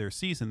half of their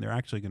season, they're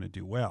actually going to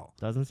do well.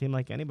 Doesn't seem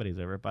like anybody's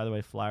over it. By the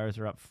way, Flyers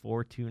are up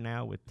 4-2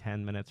 now with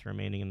 10 minutes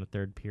remaining in the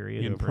third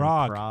period in over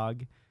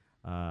Prague.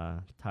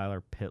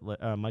 Tyler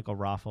Michael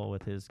Raffel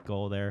with his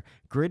goal there.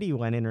 Gritty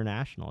went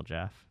international,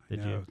 Jeff.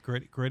 Did you?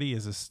 Gritty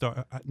is a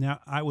star.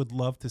 Now, I would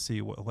love to see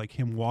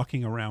him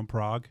walking around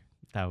Prague.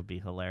 That would be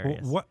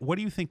hilarious. What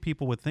do you think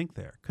people would think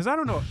there? Because I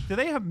don't know. Do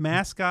they have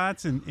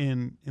mascots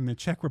in the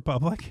Czech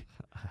Republic?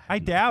 I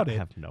doubt it. I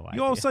have no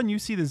idea. All of a sudden, you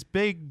see this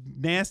big,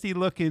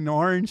 nasty-looking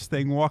orange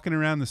thing walking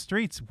around the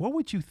streets. What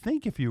would you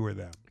think if you were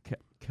them?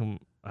 Can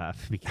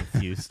be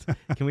confused.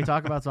 Can we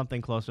talk about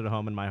something closer to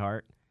home in my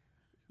heart?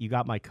 You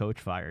got my coach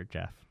fired,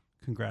 Jeff.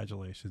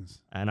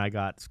 Congratulations. And I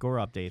got score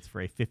updates for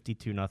a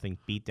 52-0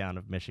 beatdown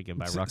of Michigan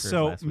by Rutgers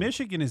So last week.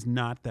 Michigan is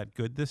not that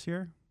good this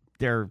year?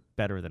 They're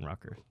better than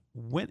Rutgers.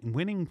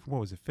 Winning, what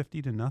was it,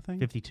 50-0?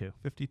 52.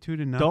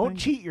 52-0? Don't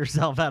cheat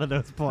yourself out of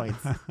those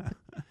points.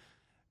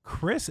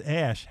 Chris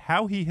Ash,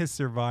 how he has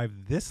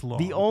survived this long.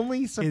 The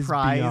only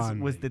surprise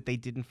was that they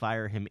didn't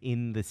fire him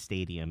in the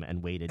stadium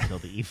and waited till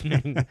the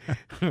evening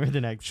or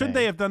the next Shouldn't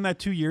they have done that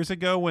 2 years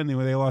ago when they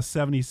lost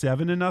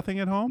 77-0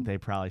 at home? They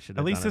probably should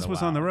have. At least this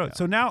was on the road.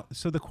 Ago.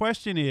 So the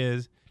question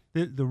is,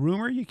 the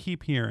rumor you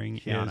keep hearing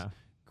is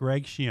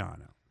Greg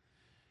Schiano.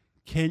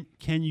 Can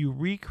you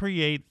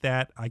recreate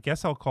that? I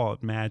guess I'll call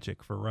it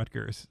magic for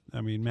Rutgers.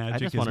 I mean,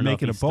 magic is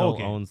making a bowl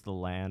game. Owns the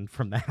land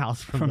from the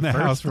house from the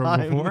house first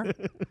time. from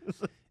before.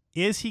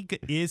 Is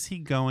he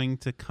going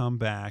to come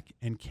back,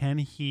 and can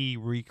he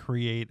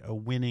recreate a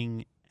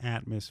winning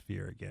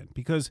atmosphere again?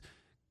 Because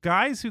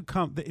guys who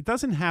come, it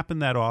doesn't happen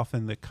that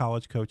often that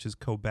college coaches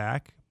go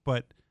back.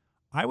 But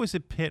I was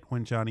at Pitt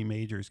when Johnny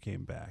Majors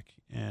came back,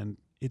 and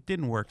it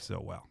didn't work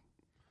so well.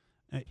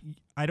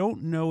 I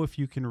don't know if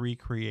you can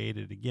recreate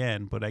it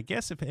again, but I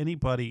guess if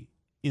anybody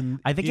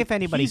I think if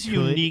anybody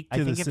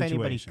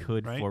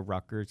could right? for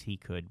Rutgers, he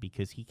could,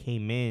 because he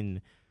came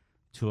in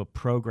to a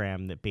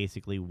program that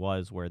basically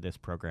was where this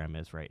program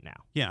is right now.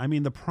 Yeah, I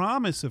mean, the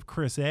promise of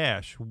Chris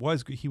Ash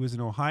was he was an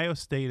Ohio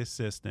State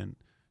assistant.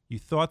 You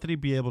thought that he'd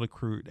be able to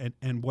recruit,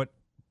 and what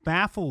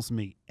baffles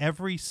me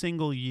every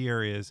single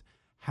year is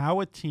how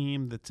a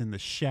team that's in the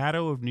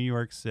shadow of New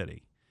York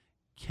City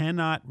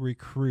cannot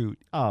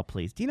recruit. Oh,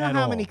 please. Do you know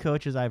how many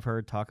coaches I've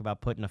heard talk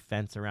about putting a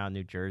fence around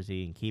New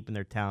Jersey and keeping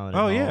their talent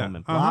at home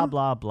and blah,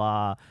 blah,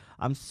 blah.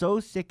 I'm so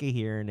sick of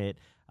hearing it.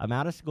 I'm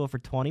out of school for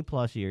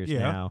 20-plus years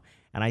now,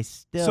 and I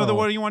still So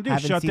what do you want to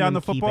do, shut down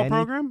the football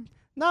program?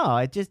 No,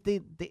 it just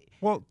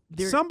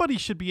somebody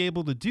should be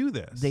able to do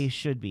this. They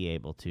should be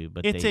able to,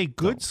 but it's a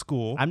good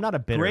school. I'm not a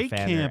bitter great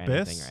fan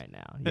campus. or anything right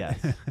now.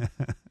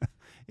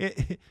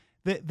 Yes.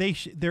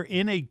 They're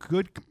in a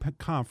good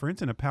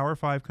conference, in a Power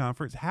 5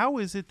 conference. How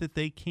is it that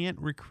they can't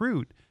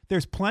recruit?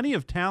 There's plenty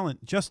of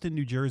talent just in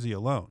New Jersey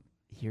alone.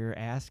 You're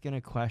asking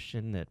a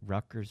question that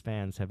Rutgers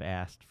fans have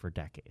asked for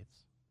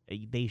decades.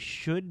 They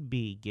should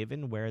be,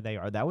 given where they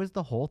are. That was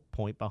the whole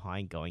point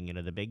behind going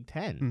into the Big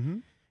Ten. Mm-hmm.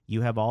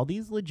 You have all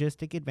these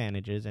logistic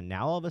advantages, and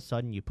now all of a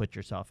sudden you put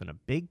yourself in a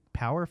big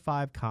Power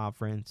 5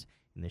 conference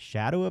in the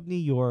shadow of New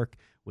York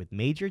with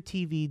major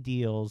TV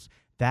deals.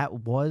 That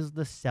was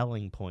the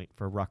selling point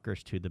for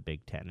Rutgers to the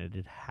Big Ten, and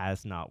it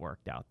has not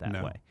worked out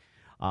that way.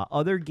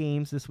 Other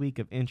games this week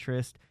of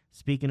interest,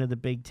 speaking of the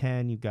Big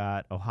Ten, you've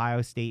got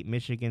Ohio State,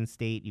 Michigan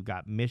State. You've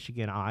got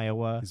Michigan,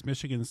 Iowa. Is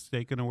Michigan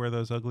State going to wear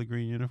those ugly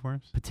green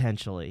uniforms?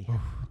 Potentially.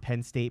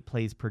 Penn State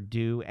plays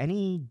Purdue.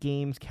 Any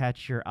games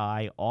catch your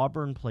eye?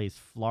 Auburn plays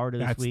Florida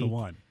this week. That's the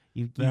one.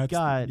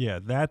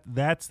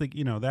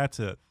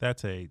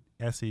 That's a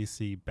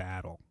SEC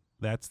battle.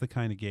 That's the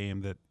kind of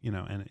game that,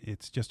 and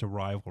it's just a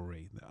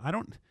rivalry.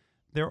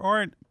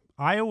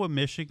 Iowa,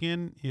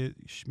 Michigan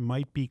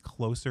might be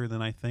closer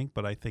than I think,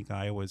 but I think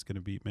Iowa is going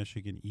to beat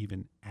Michigan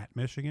even at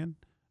Michigan.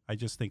 I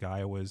just think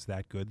Iowa is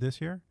that good this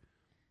year.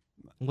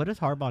 What does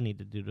Harbaugh need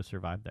to do to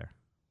survive there?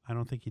 I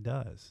don't think he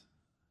does.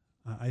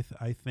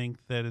 I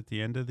think that at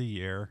the end of the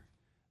year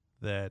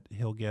that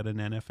he'll get an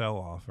NFL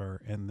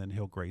offer and then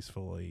he'll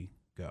gracefully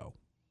go.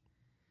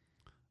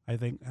 I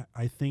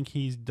think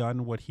he's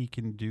done what he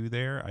can do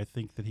there. I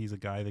think that he's a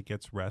guy that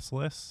gets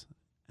restless,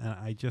 and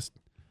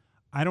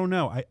I don't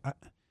know.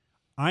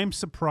 I'm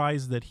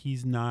surprised that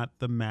he's not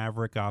the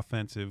maverick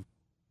offensive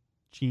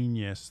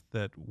genius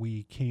that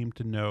we came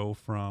to know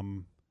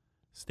from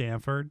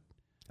Stanford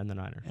and the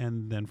Niners,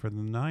 and then for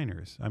the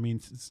Niners. I mean,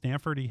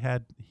 Stanford he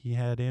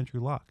had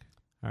Andrew Luck.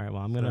 All right,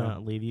 well, I'm gonna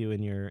leave you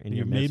in your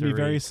you made me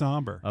very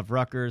somber of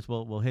Rutgers.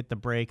 We'll hit the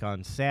break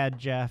on sad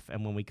Jeff,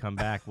 and when we come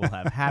back, we'll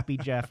have happy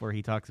Jeff, where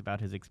he talks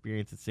about his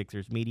experience at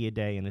Sixers Media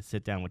Day and his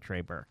sit down with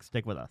Trey Burke.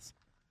 Stick with us.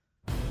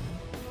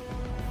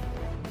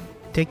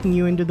 Taking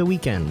you into the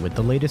weekend with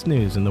the latest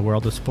news in the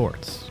world of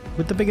sports,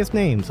 with the biggest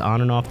names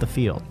on and off the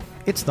field.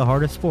 It's the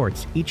Heart of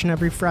Sports each and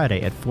every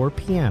Friday at 4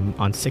 p.m.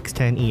 on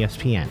 610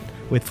 ESPN.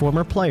 with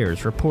former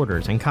players,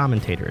 reporters, and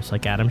commentators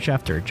like Adam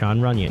Schefter, John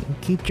Runyon,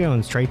 Keith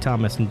Jones, Trey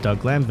Thomas, and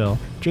Doug Glanville.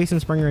 Jason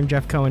Springer and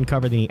Jeff Cohen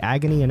cover the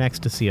agony and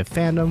ecstasy of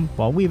fandom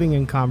while weaving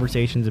in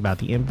conversations about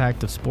the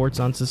impact of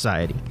sports on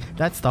society.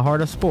 That's The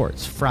Heart of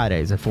Sports,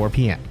 Fridays at 4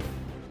 p.m.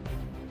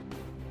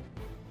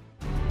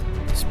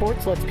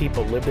 Sports lets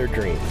people live their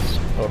dreams,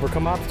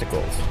 overcome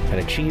obstacles, and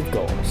achieve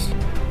goals.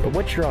 But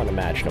what's your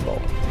unimaginable?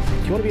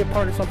 Do you want to be a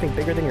part of something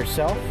bigger than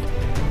yourself?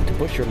 To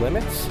push your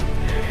limits?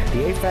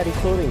 The A Fatty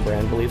clothing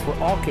brand believes we're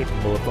all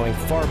capable of going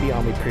far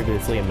beyond we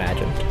previously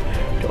imagined.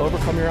 To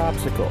overcome your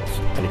obstacles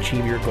and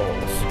achieve your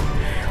goals.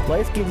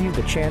 Life gives you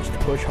the chance to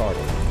push harder,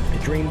 to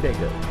dream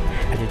bigger,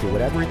 and to do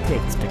whatever it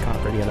takes to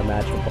conquer the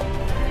unimaginable.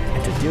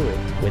 And to do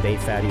it with A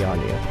Fatty on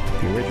You,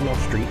 the original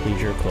street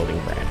leisure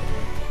clothing brand.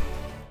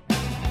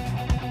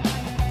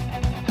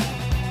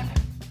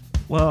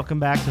 Welcome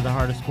back to The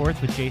Heart of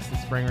Sports with Jason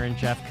Springer and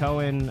Jeff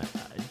Cohen.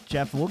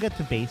 Jeff, we'll get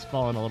to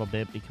baseball in a little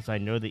bit because I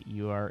know that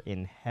you are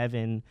in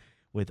heaven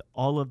with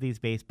all of these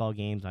baseball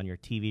games on your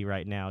TV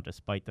right now,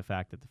 despite the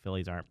fact that the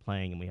Phillies aren't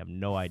playing and we have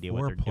no idea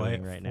what they're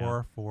doing right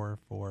now. Four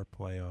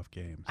playoff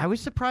games. I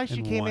was surprised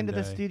you came into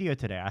the studio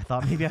today. I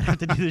thought maybe I'd have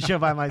to do the show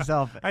by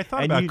myself. I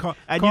thought about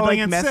calling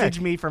in message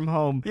sick. Me from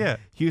home. Yeah.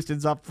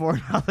 Houston's up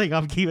 4-0.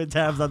 I'm keeping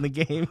tabs on the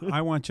game.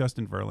 I want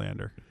Justin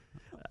Verlander.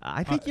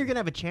 I think you're going to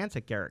have a chance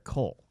at Garrett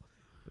Cole.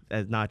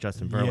 As not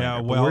Justin Verlander. Yeah,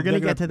 but well, we're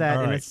going to get to that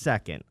in a right.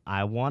 second.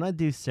 I want to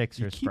do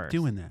Sixers keep first.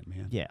 doing that,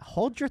 man. Yeah,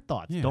 hold your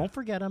thoughts. Yeah. Don't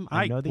forget them.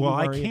 I know that you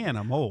I worry. can.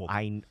 I'm old.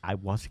 I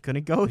wasn't going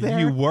to go there.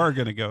 You were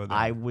going to go there.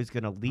 I was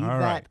going to leave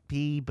that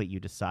be, but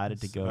you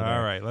decided to go there.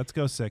 All right, let's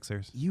go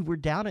Sixers. You were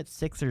down at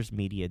Sixers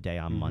Media Day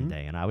on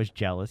Monday, and I was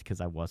jealous because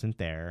I wasn't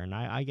there, and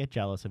I get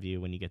jealous of you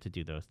when you get to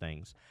do those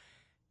things.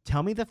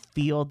 Tell me the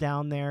feel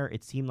down there.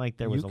 It seemed like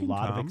there was a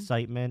lot of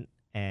excitement.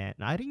 And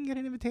I didn't get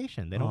an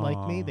invitation. They don't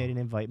like me. They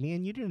didn't invite me,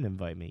 and you didn't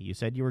invite me. You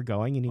said you were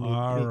going, and you needed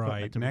all to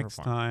right. Next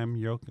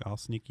perform. time, I'll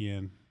sneak you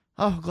in.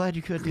 Oh, glad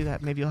you could do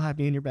that. Maybe you'll have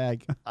me in your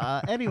bag.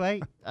 Anyway,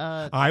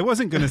 I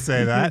wasn't going to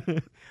say that.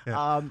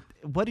 Yeah.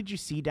 What did you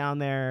see down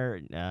there?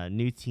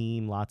 New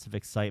team, lots of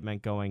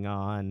excitement going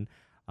on.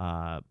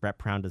 Brett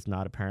Brown does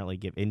not apparently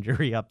give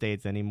injury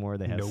updates anymore.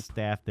 They have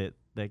staff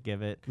that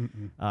give it.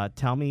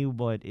 Tell me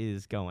what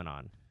is going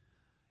on.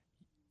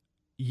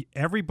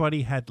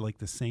 Everybody had like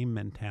the same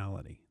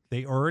mentality.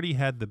 They already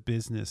had the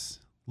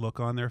business look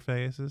on their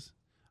faces.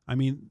 I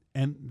mean,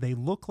 and they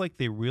look like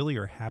they really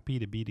are happy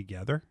to be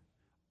together.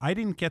 I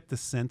didn't get the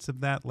sense of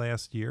that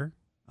last year.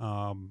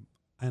 And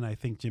I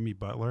think Jimmy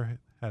Butler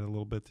had a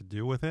little bit to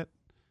do with it.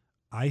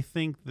 I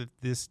think that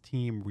this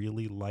team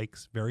really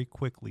likes very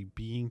quickly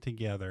being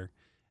together,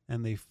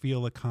 and they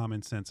feel a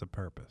common sense of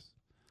purpose.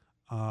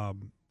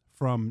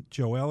 From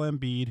Joel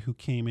Embiid, who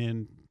came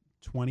in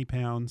 20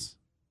 pounds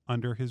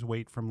under his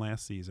weight from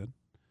last season.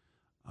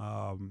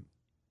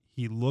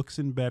 He looks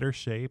in better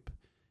shape.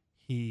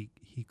 He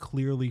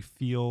clearly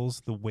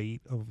feels the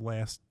weight of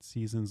last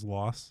season's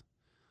loss.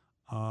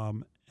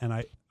 And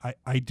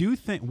I do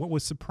think what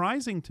was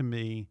surprising to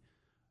me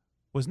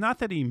was not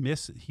that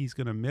he's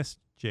going to miss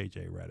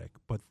J.J. Redick,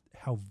 but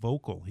how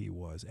vocal he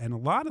was. And a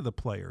lot of the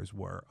players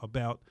were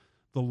about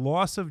the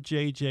loss of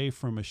J.J.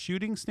 from a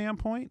shooting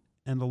standpoint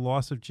and the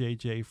loss of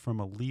J.J. from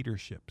a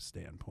leadership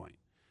standpoint.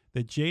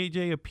 That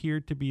J.J.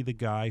 appeared to be the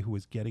guy who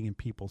was getting in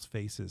people's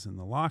faces in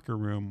the locker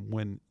room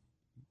when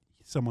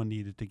someone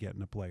needed to get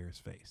in a player's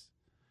face.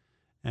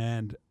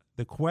 And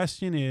the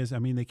question is, I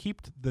mean,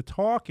 the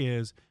talk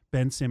is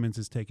Ben Simmons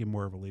is taking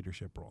more of a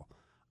leadership role.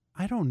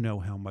 I don't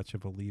know how much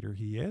of a leader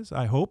he is.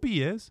 I hope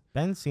he is.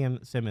 Ben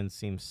Simmons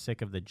seems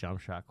sick of the jump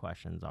shot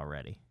questions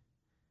already.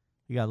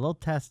 You got a little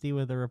testy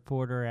with a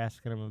reporter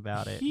asking him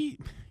about it.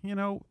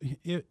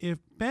 If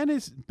Ben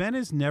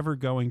is never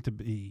going to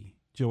be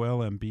Joel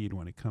Embiid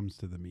when it comes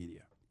to the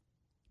media.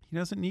 He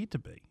doesn't need to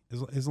be.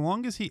 As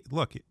long as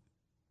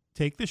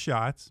take the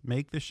shots,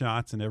 make the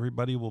shots, and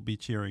everybody will be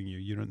cheering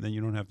you. Then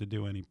you don't have to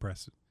do any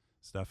press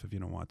stuff if you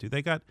don't want to.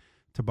 They got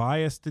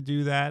Tobias to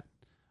do that.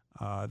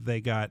 They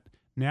got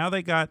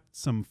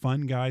some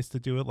fun guys to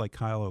do it, like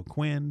Kyle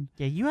O'Quinn.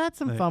 Yeah, you had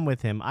some fun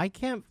with him. I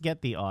can't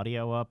get the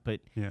audio up,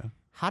 but yeah.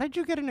 How did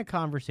you get in a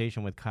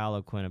conversation with Kyle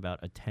O'Quinn about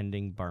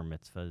attending bar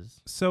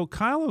mitzvahs? So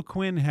Kyle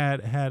O'Quinn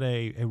had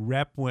a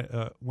rep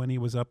when he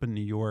was up in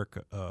New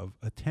York of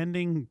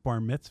attending bar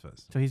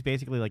mitzvahs. So he's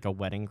basically like a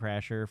wedding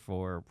crasher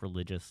for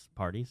religious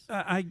parties?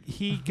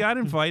 He got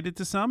invited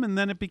to some, and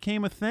then it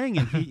became a thing.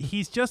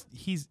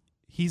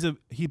 And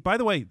by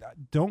the way,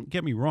 don't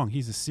get me wrong,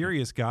 he's a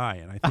serious guy.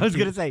 And I was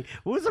going to say,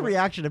 what was the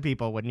reaction of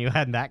people when you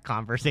had that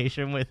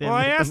conversation with him? Well,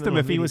 I asked him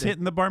if he was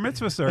hitting the bar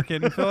mitzvah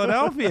circuit in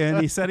Philadelphia,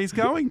 and he said he's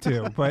going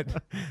to.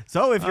 But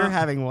so if you're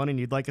having one and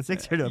you'd like a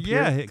Sixer to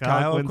appear, yeah,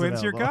 Kyle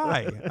O'Quinn's your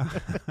guy.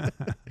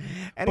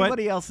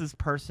 Anybody else's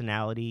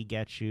personality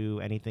get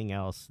you? Anything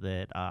else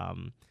that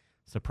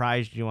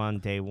surprised you on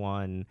day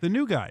one? The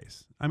new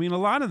guys. I mean, a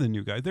lot of the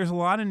new guys. There's a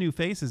lot of new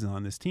faces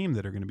on this team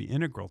that are going to be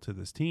integral to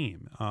this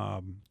team.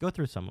 Go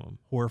through some of them.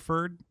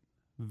 Horford,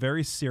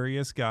 very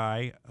serious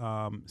guy.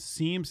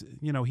 Seems,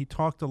 he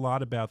talked a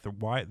lot about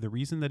the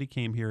reason that he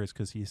came here is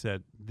because he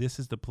said, this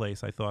is the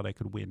place I thought I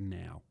could win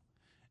now.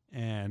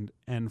 And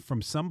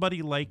from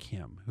somebody like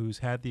him who's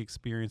had the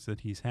experience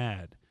that he's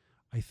had,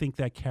 I think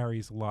that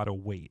carries a lot of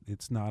weight.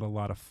 It's not a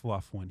lot of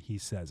fluff when he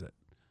says it.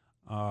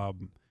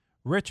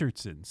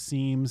 Richardson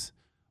seems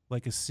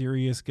like a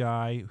serious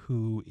guy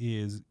who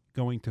is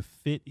going to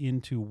fit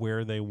into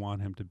where they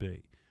want him to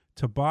be.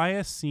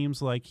 Tobias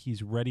seems like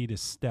he's ready to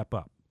step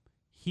up.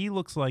 He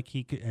looks like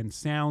he could, and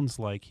sounds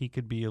like he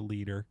could be a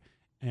leader,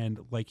 and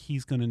like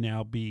he's going to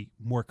now be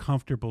more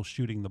comfortable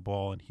shooting the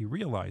ball, and he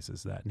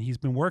realizes that, and he's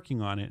been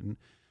working on it. And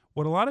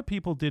what a lot of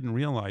people didn't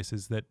realize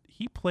is that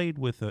he played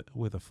with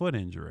a foot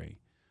injury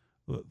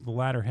the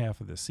latter half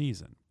of the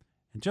season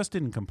and just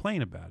didn't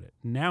complain about it.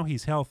 Now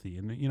he's healthy,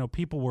 and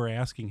people were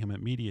asking him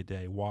at media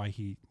day why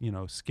he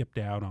skipped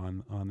out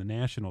on the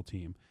national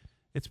team.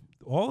 It's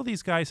all of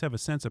these guys have a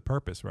sense of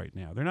purpose right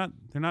now. They're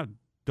not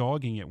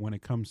dogging it when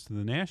it comes to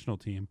the national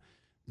team.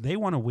 They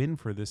want to win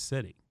for this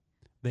city.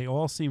 They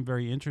all seem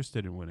very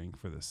interested in winning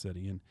for this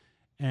city,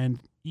 and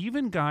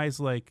even guys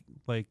like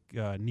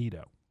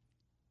Nito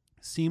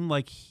seem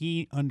like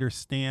he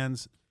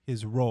understands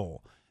his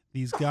role.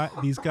 These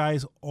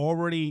guys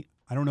already.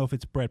 I don't know if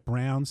it's Brett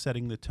Brown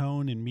setting the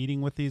tone and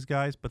meeting with these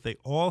guys, but they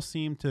all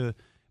seem to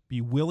be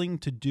willing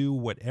to do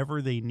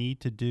whatever they need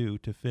to do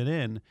to fit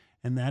in,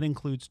 and that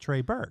includes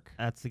Trey Burke.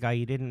 That's the guy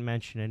you didn't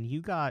mention, and you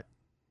got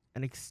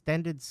an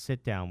extended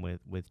sit-down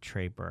with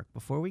Trey Burke.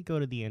 Before we go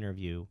to the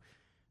interview,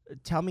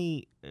 tell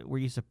me, were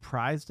you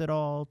surprised at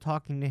all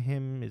talking to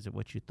him? Is it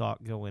what you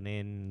thought going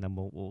in? And then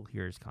we'll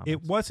hear his comments.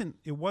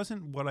 It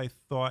wasn't what I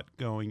thought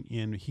going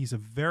in. He's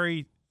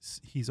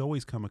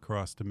always come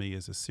across to me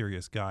as a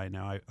serious guy.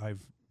 Now,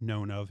 I've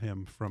known of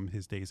him from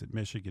his days at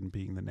Michigan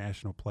being the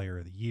National Player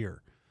of the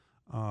Year.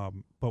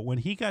 But when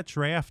he got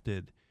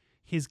drafted,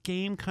 his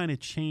game kind of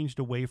changed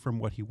away from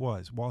what he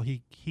was. While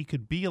he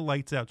could be a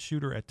lights-out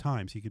shooter at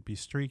times, he could be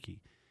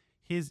streaky,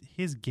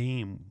 his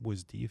game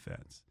was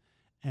defense.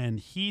 And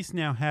he's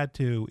now had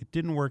to – it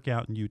didn't work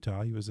out in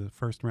Utah. He was a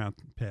first-round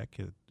pick,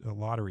 a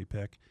lottery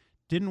pick.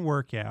 Didn't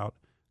work out.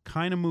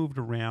 Kind of moved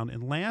around,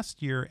 and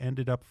last year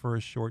ended up for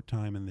a short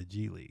time in the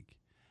G League.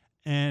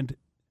 And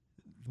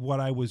what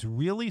I was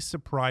really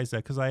surprised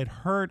at, because I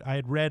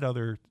had read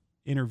other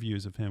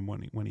interviews of him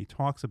when he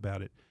talks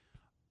about it,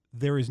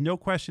 there is no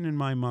question in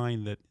my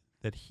mind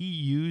that he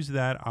used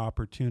that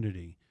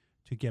opportunity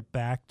to get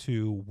back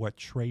to what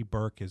Trey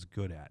Burke is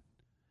good at.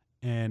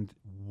 And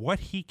what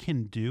he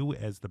can do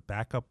as the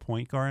backup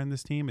point guard on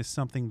this team is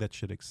something that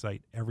should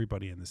excite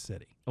everybody in the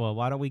city. Well,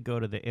 why don't we go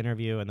to the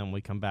interview, and then when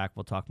we come back,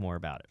 we'll talk more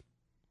about it.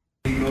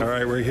 All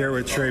right, we're here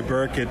with Trey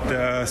Burke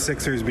at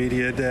Sixers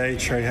Media Day.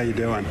 Trey, how you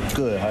doing?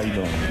 Good. How you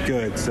doing?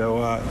 Good.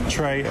 So,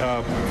 Trey,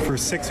 for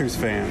Sixers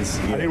fans,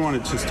 I didn't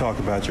want to just talk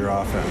about your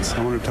offense.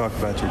 I want to talk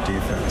about your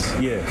defense.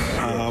 Yeah.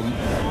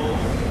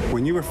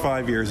 When you were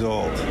 5 years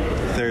old,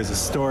 there's a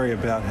story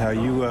about how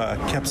you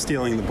kept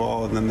stealing the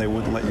ball and then they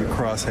wouldn't let you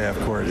cross half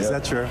court. Is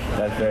that true?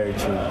 That's very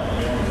true.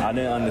 I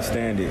didn't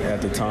understand it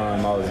at the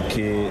time. I was a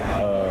kid.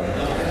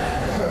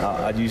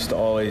 I used to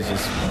always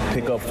just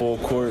pick up full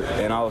court,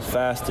 and I was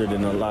faster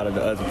than a lot of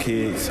the other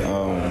kids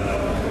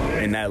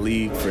in that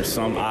league for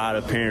some odd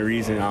apparent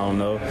reason. I don't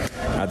know.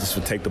 I just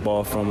would take the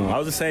ball from them. I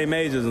was the same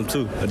age as them,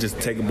 too. I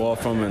just take the ball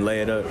from them and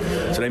lay it up.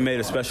 So they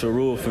made a special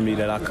rule for me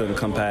that I couldn't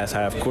come past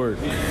half court,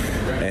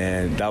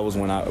 and that was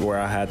where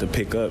I had to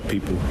pick up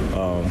people.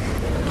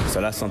 So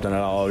that's something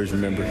that I always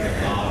remember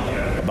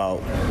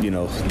about,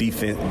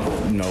 defense.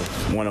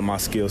 One of my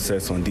skill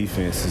sets on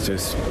defense is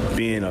just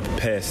being a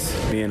pest,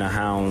 being a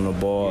hound on the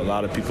ball. A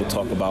lot of people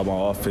talk about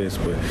my offense,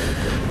 but,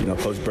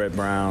 Coach Brett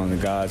Brown, the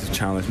guys have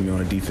challenged me on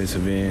the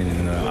defensive end,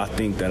 and I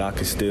think that I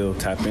could still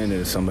tap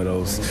into some of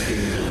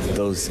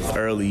those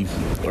early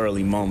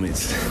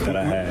moments that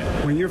I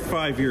had. When you're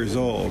 5 years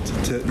old,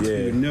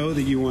 to know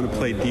that you want to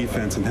play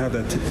defense and have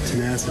that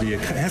tenacity,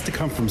 it has to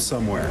come from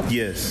somewhere.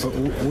 Yes. But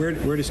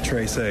where does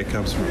Trey say it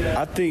comes from?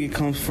 I think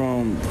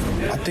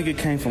it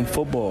came from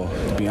football,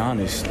 to be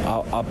honest.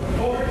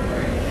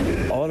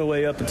 All the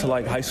way up until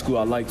high school,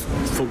 I liked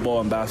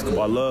football and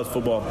basketball. I loved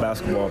football and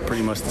basketball,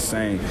 pretty much the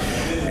same.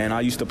 And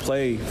I used to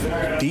play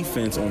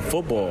defense on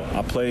football.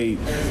 I played,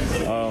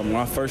 when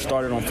I first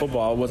started on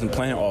football, I wasn't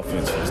playing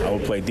offense. I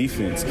would play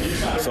defense.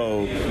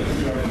 So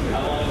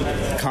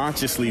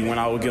consciously, when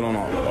I would get on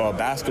a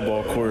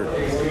basketball court,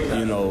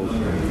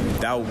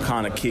 that would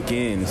kind of kick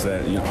in, is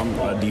that I'm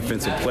a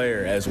defensive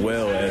player as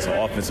well as an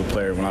offensive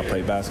player when I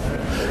play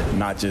basketball,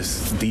 not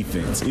just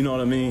defense. You know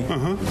what I mean?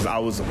 Uh-huh. I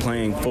was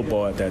playing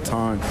football at that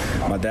time.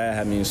 My dad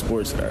had me in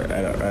sports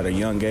at a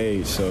young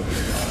age, so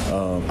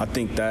I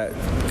think that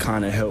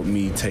kind of helped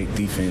me take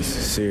defense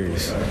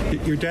serious.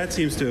 Your dad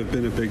seems to have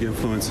been a big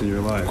influence in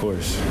your life. Of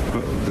course.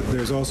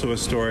 There's also a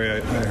story I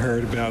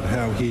heard about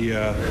how he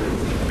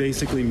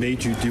basically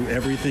made you do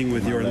everything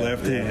with your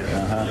left hand.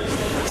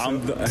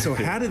 Uh-huh. So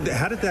how did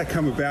that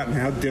come about and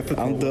how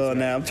difficult? I'm done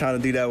now. I'm trying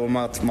to do that with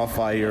my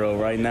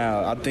 5-year-old right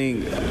now. I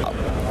think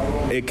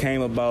it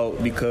came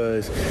about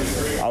because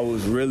I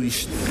was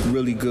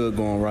really good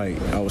going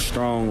right. I was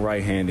strong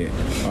right-handed.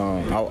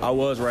 I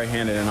was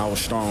right-handed and I was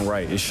strong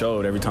right. It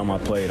showed every time I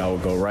played. I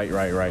would go right.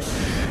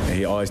 And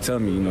he always tell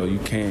me, you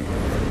can't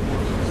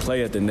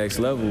play at the next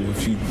level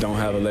if you don't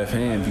have a left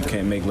hand. If you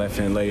can't make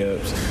left-hand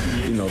layups,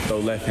 throw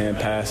left-hand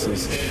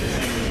passes.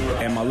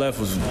 And my left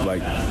was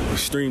like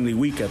extremely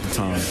weak at the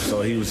time.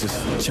 So he was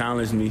just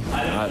challenged me.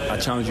 I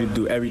challenge you to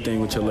do everything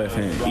with your left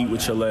hand. Eat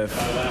with your left,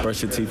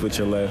 brush your teeth with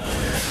your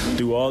left.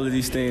 Do all of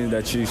these things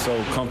that you're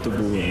so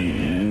comfortable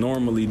and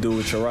normally do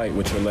with your right,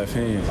 with your left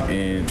hand.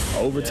 And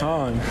over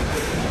time,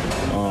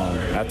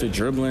 after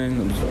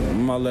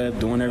dribbling my left,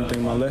 doing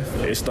everything my left,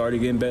 it started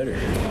getting better.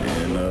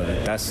 And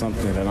that's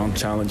something that I'm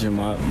challenging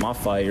my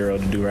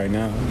 5-year-old to do right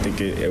now. I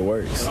think it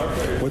works.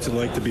 What's it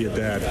like to be a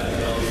dad?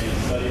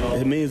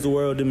 It means the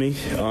world to me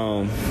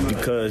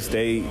because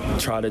they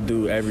try to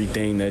do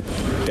everything that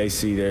they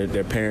see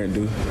their parent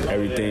do.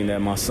 Everything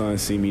that my son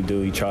see me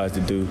do, he tries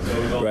to do,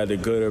 whether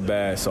good or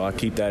bad. So I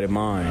keep that in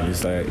mind.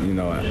 It's like,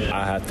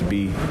 I have to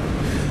be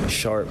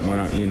sharp when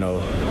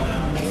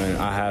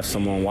I have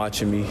someone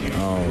watching me,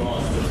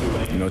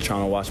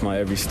 trying to watch my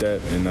every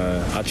step. And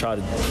I try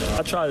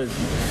to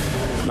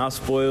not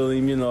spoil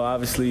him.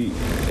 Obviously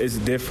it's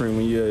different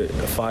when you're a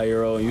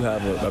 5-year-old and you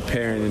have a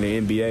parent in the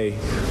NBA.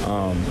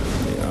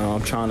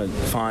 I'm trying to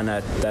find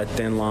that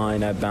thin line,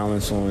 that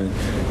balance on,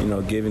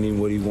 giving him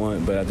what he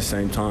wants, but at the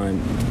same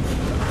time,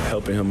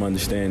 helping him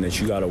understand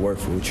that you got to work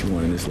for what you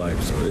want in this life.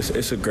 So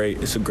it's a great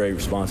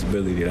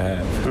responsibility to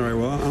have. All right.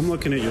 Well, I'm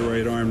looking at your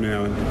right arm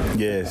now, and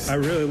yes, I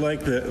really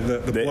like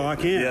the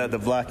block in. Yeah, the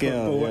block in.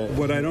 But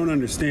what I don't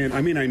understand,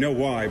 I mean, I know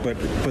why, but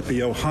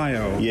the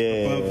Ohio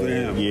above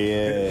them.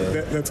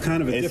 Yeah, that's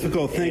kind of a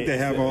difficult thing to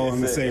have all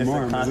on the same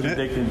arm, isn't it?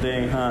 Contradicting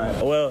thing,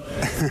 huh? Well,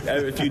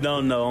 if you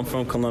don't know, I'm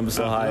from Columbus,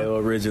 Ohio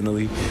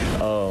originally.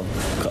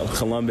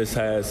 Columbus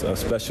has a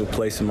special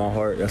place in my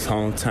heart. That's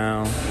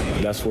hometown.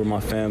 That's where my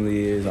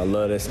family is. I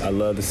love this. I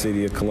love the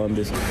city of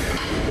Columbus.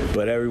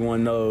 But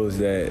everyone knows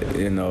that,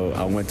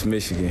 I went to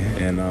Michigan.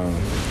 And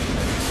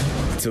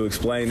to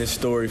explain this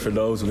story for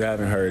those who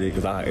haven't heard it,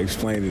 because I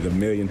explained it a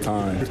million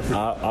times,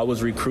 I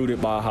was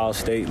recruited by Ohio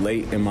State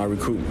late in my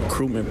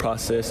recruitment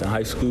process in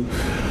high school,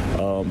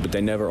 but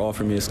they never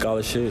offered me a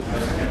scholarship.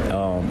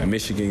 And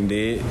Michigan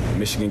did.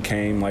 Michigan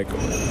came like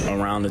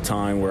around the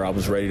time where I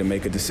was ready to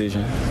make a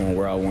decision on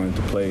where I wanted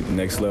to play the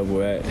next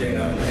level at.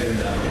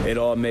 And, it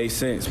all made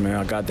sense, man.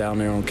 I got down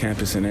there on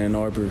campus in Ann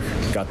Arbor,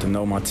 got to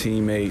know my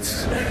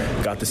teammates,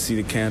 got to see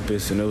the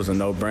campus, and it was a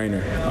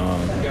no-brainer.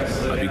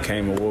 I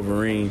became a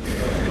Wolverine,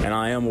 and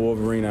I am a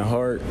Wolverine at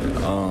heart.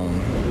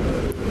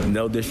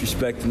 No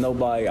disrespect to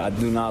nobody. I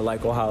do not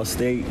like Ohio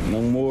State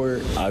no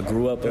more. I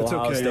grew up an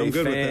Ohio State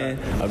fan.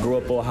 I grew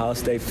up an Ohio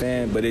State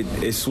fan, but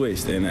it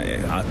switched, and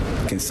I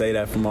can say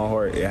that from my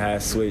heart. It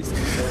has switched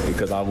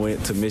because I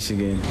went to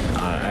Michigan.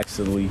 I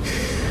actually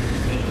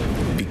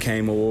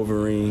became a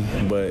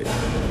Wolverine, but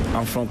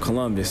I'm from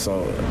Columbus,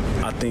 so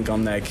I think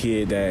I'm that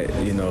kid that,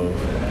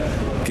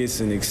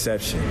 gets an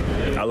exception.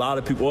 A lot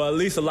of people, or at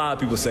least a lot of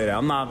people say that.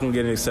 I'm not going to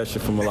get an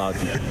exception from a lot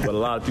of people, but a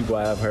lot of people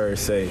I have heard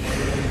say,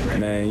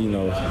 man,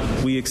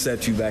 we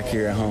accept you back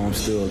here at home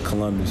still in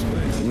Columbus,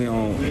 but we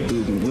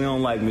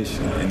don't like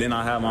Michigan. And then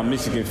I have my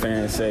Michigan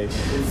fans say,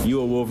 you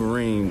a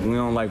Wolverine, we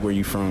don't like where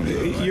you from.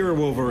 You're a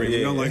Wolverine,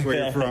 you don't like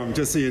where you're from,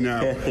 just so you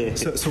know.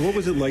 So what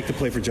was it like to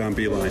play for John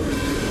Beilein?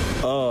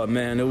 Oh,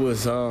 man, it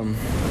was,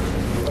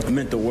 it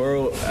meant the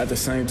world. At the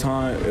same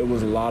time, it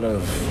was a lot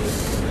of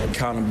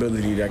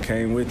accountability that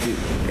came with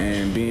it,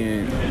 and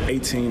being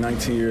 18,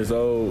 19 years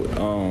old,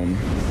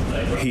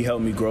 he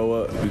helped me grow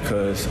up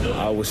because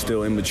I was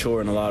still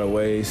immature in a lot of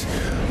ways,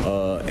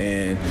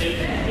 and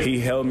he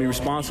held me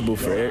responsible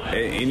for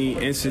any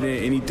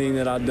incident, anything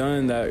that I've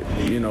done that,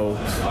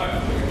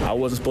 I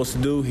wasn't supposed to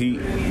do. He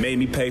made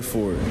me pay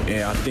for it,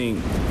 and I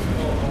think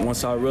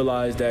once I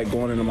realized that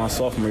going into my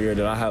sophomore year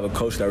that I have a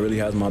coach that really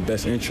has my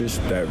best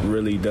interest, that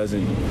really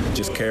doesn't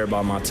just care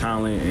about my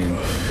talent and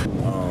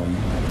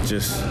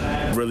just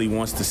really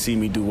wants to see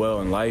me do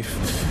well in life,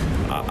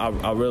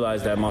 I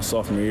realized that my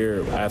sophomore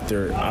year,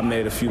 after I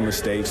made a few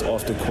mistakes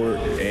off the court,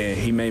 and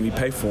he made me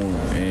pay for them,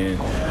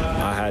 and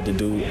I had to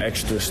do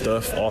extra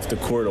stuff off the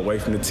court away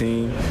from the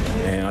team.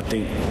 And I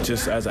think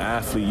just as an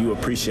athlete, you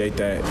appreciate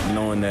that,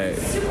 knowing that,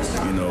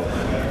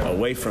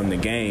 away from the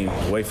game,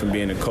 away from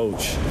being a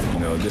coach,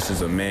 this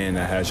is a man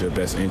that has your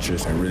best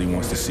interest and really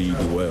wants to see you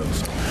do well.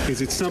 So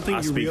is it something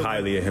I speak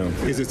highly of him?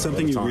 Is it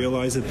something you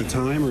realized at the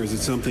time, or is it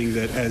something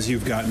that as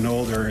you've gotten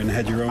older and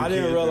had your own I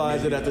didn't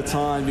realize it at the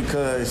time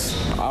because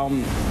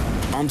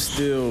I'm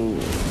still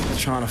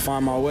trying to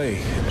find my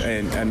way.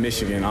 And at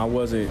Michigan, I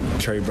wasn't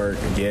Trey Burke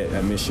yet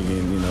at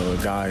Michigan, a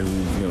guy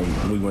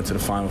who, we went to the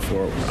Final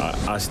Four.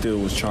 I still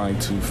was trying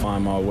to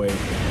find my way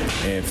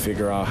and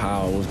figure out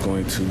how I was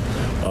going to,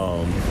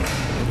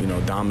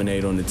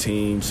 dominate on the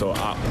team. So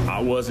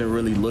I wasn't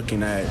really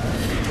looking at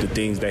the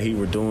things that he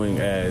were doing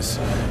as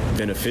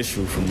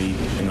beneficial for me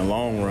in the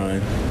long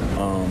run.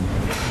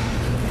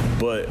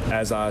 But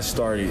as I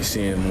started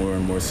seeing more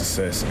and more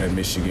success at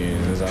Michigan,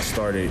 as I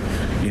started,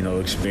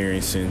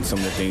 experiencing some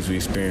of the things we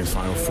experienced,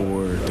 Final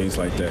Four, things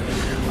like that,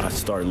 I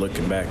started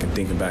looking back and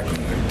thinking back, and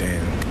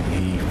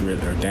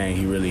like, dang,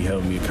 he really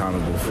held me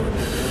accountable for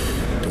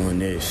doing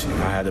this. And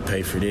I had to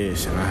pay for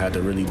this, and I had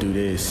to really do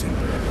this. And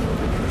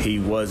he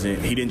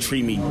didn't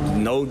treat me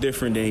no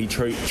different than he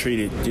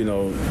treated,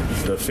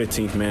 the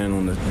 15th man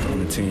on the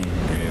team.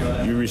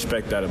 And you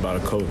respect that about a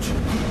coach.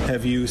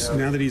 Have you,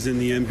 now that he's in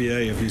the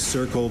NBA, have you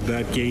circled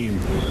that game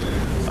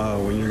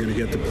when you're going to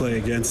get to play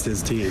against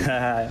his team?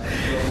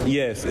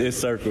 Yes, it's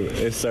circled.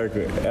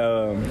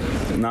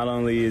 Not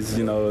only is,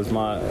 it's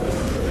my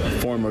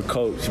former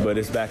coach, but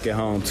it's back at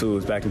home too.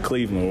 It's back in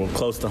Cleveland, or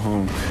close to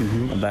home.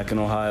 I'm back in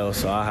Ohio,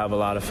 so I have a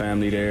lot of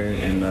family there,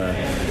 and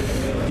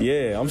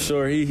I'm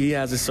sure he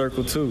has a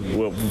circle too.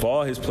 With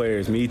all his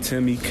players, me,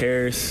 Timmy,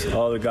 Karras,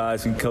 all the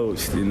guys he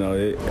coached.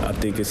 I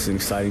think it's an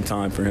exciting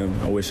time for him.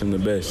 I wish him the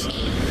best.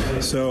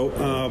 So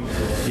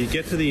you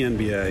get to the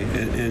NBA,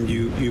 and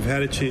you've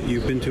had a chance.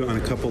 You've been on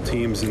a couple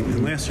teams,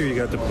 and last year you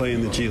got to play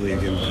in the G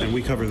League, and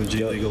we cover the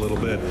G League a little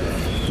bit.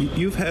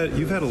 You've had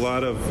a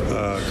lot of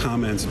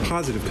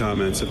positive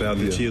comments about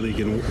the G League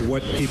and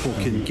what people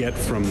can get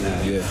from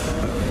that.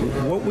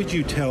 What would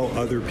you tell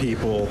other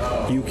people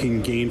you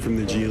can gain from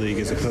the G League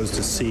as opposed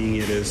to seeing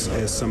it as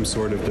some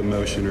sort of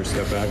demotion or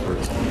step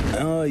backwards?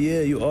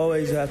 You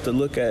always have to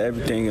look at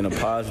everything in a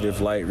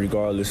positive light,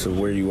 regardless of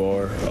where you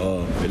are.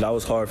 That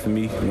was hard for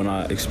me when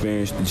I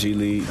experienced the G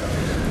League,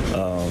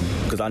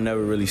 because I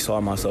never really saw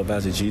myself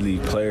as a G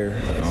League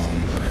player.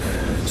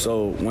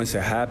 So once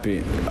it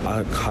happened,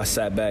 I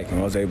sat back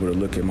and I was able to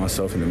look at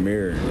myself in the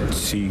mirror and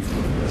see,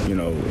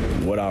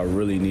 what I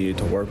really needed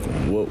to work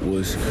on, what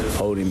was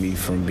holding me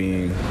from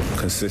being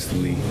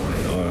consistently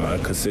a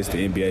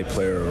consistent NBA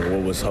player, or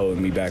what was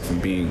holding me back from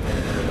being,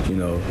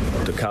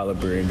 the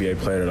caliber NBA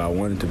player that I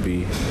wanted to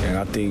be. And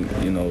I think,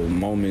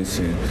 moments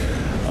and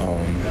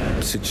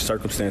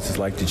circumstances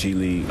like the G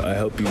League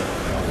help you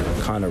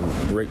kind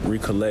of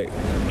recollect,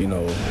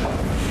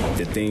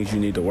 the things you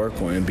need to work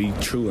on and be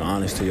true and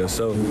honest to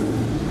yourself.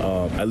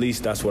 At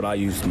least that's what I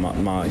used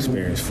my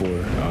experience for.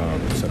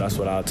 So that's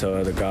what I'll tell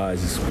other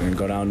guys is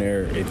go down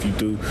there. If you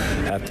do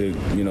have to,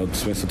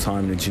 spend some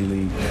time in the G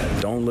League,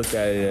 don't look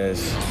at it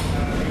as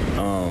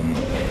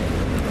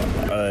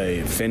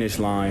a finish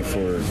line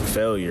for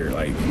failure.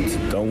 Like,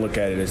 don't look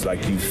at it as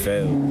like you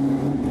failed.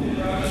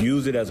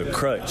 Use it as a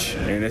crutch,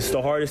 and it's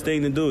the hardest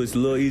thing to do. It's a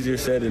little easier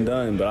said than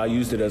done, but I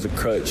used it as a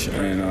crutch,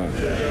 and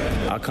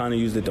I kind of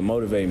used it to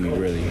motivate me,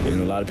 really.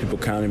 And a lot of people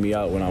counted me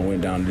out when I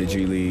went down to the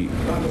G League.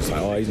 It's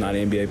like, oh, he's not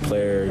an NBA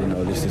player,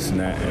 this and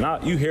that.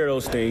 And you hear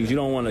those things. You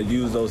don't want to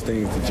use those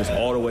things to just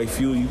all the way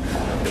fuel you,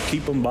 but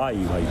keep them by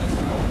you. Like,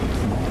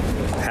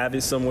 have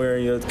it somewhere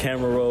in your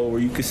camera roll where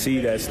you can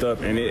see that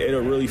stuff, and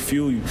it'll really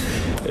fuel you.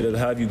 It'll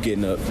have you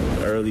getting up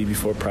early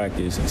before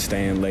practice and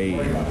staying late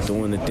and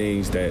doing the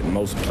things that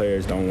most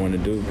players don't want to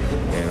do.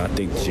 And I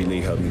think the G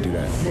League helped me do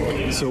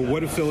that. So what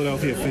do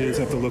Philadelphia fans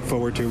have to look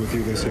forward to with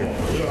you this year?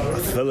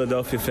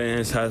 Philadelphia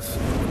fans have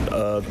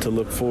to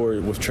look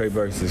forward with Trey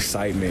Burke's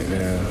excitement,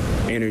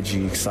 man.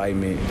 Energy,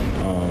 excitement,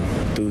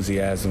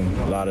 enthusiasm,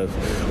 a lot of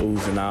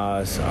oohs and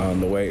ahs.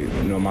 The way,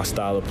 my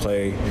style of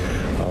play,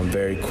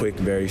 very quick,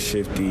 very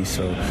shifty.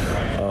 So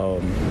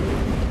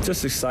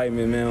just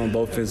excitement, man, on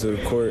both ends of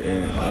the court,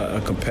 and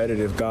a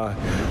competitive guy,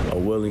 a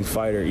willing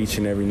fighter each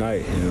and every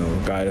night.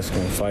 A guy that's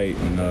going to fight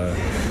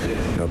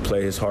and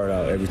play his heart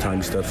out every time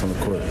he steps on the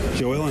court.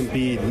 Joel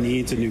Embiid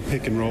needs a new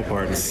pick and roll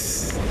partner. I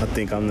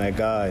think I'm that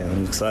guy.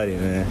 I'm excited,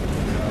 man.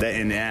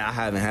 And I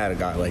haven't had a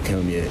guy like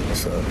him yet.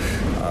 So,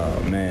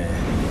 man,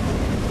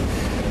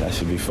 that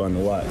should be fun to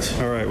watch.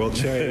 All right. Well,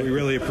 Trey, we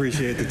really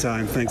appreciate the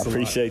time. Thanks a lot.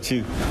 Appreciate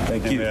you.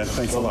 Thank you. Man,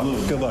 thanks a lot.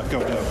 Good luck.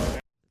 Go.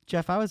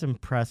 Jeff, I was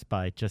impressed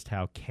by just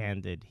how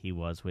candid he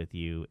was with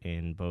you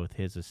in both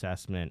his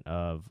assessment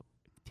of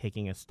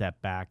taking a step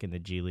back in the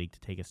G League to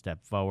take a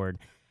step forward,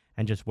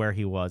 and just where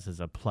he was as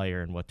a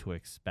player and what to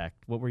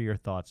expect. What were your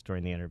thoughts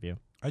during the interview?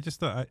 I just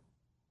thought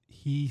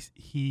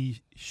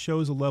he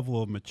shows a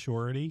level of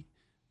maturity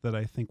that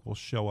I think will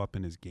show up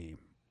in his game.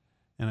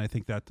 And I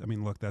think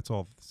look, that's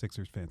all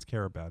Sixers fans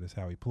care about is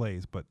how he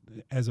plays. But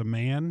as a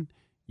man,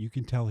 you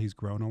can tell he's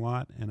grown a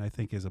lot. And I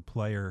think as a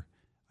player,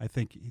 I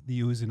think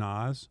the oohs and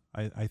ahs,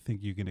 I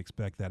think you can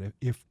expect that.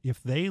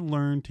 If they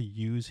learn to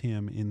use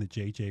him in the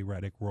J.J.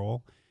 Redick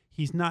role,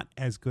 he's not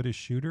as good a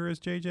shooter as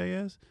J.J.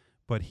 is,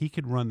 but he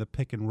could run the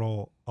pick and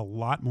roll a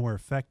lot more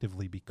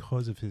effectively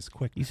because of his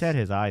quickness. You said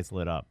his eyes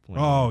lit up.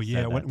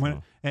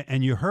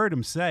 And you heard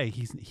him say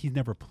he's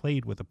never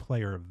played with a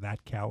player of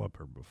that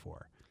caliber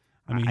before.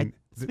 I mean,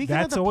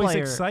 that's always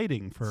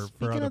exciting for other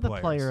players. Speaking of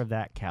the player of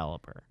that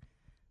caliber,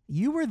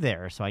 you were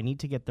there, so I need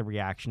to get the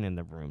reaction in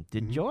the room.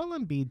 Did Joel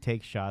Embiid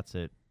take shots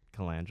at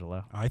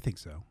Colangelo? I think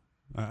so.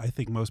 I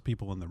think most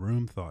people in the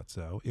room thought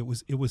so. It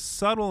was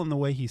subtle in the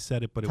way he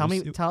said it, but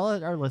tell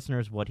our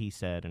listeners what he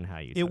said and how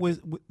you.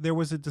 There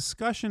was a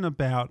discussion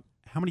about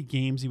how many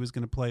games he was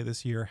going to play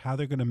this year, how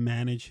they're going to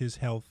manage his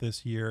health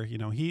this year. You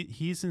know,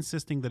 he's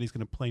insisting that he's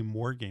going to play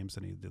more games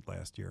than he did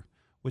last year,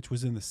 which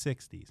was in the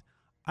 60s.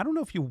 I don't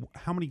know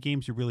how many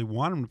games you really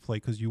want him to play,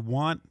 because you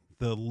want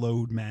the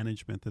load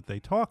management that they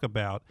talk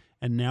about,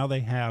 and now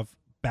they have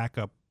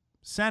backup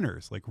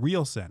centers, like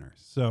real centers,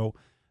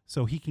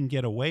 so he can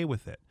get away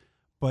with it.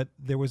 But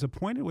there was a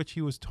point at which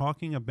he was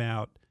talking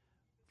about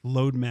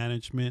load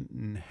management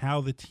and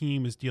how the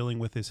team is dealing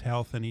with his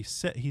health, and he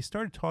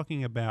started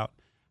talking about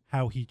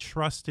how he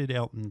trusted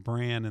Elton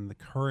Brand and the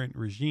current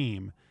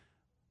regime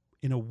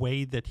in a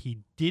way that he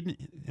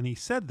didn't, and he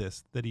said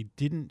this, that he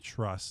didn't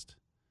trust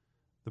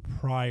the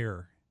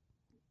prior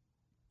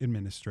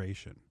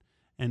administration.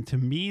 And to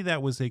me,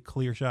 that was a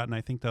clear shot, and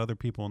I think the other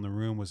people in the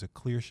room was a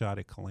clear shot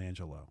at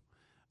Colangelo,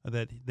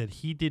 that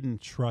he didn't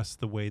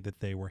trust the way that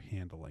they were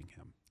handling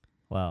him.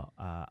 Well,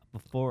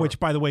 which,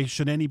 by the way,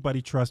 should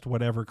anybody trust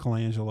whatever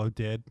Colangelo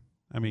did?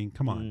 I mean,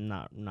 come on.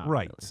 Not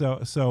right.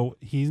 Really. So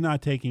he's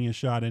not taking a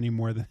shot any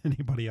more than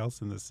anybody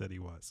else in the city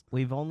was.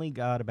 We've only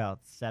got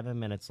about 7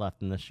 minutes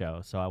left in the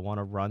show, so I want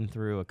to run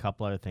through a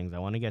couple other things. I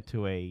want to get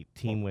to a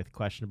team with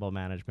questionable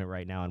management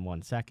right now in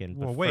 1 second.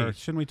 Well, wait,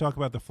 shouldn't we talk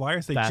about the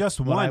Flyers? They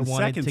just won seconds ago. I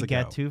wanted to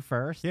get to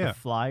first. Yeah. The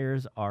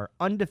Flyers are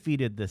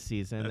undefeated this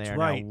season. That's they are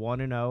right. now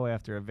 1-0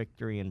 after a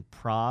victory in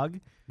Prague.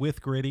 With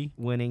Gritty.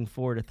 Winning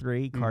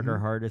 4-3. Carter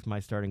Hart is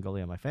my starting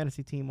goalie on my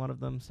fantasy team, one of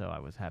them, so I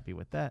was happy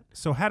with that.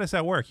 So how does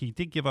that work? He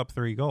did give up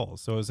 3 goals.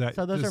 So is that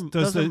those are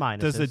minuses.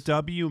 Does the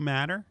W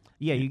matter?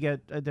 Yeah, you get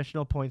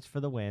additional points for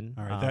the win.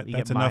 All right,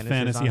 that's enough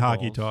fantasy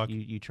hockey talk.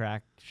 You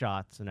track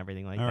shots and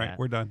everything like that. All right,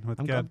 we're done.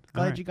 I'm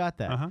glad you got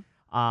that.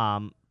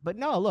 But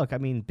no, look, I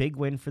mean, big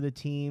win for the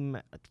team.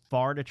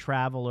 Far to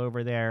travel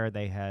over there.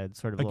 They had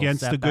sort of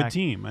against a good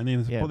team. I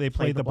mean, they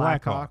played the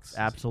Blackhawks.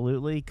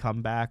 Absolutely,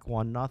 come back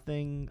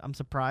 1-0. I'm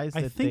surprised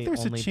that they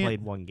only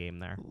played 1 game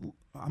there.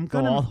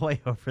 Go all the way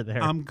over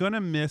there. I'm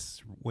gonna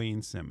miss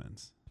Wayne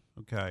Simmons.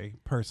 Okay,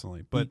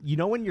 personally, but you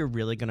know when you're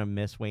really gonna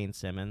miss Wayne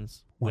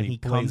Simmons when he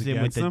comes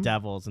in with the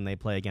Devils and they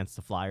play against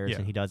the Flyers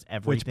and he does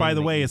everything. Which, by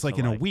the way, is like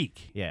in a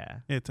week. Yeah,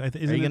 isn't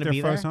it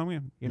their first home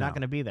game? You're not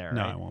gonna be there.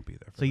 No, right? I won't be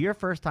there. So your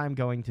first time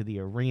going to the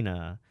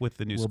arena with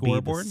the new will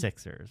scoreboard, be the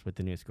Sixers with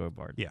the new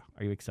scoreboard. Yeah,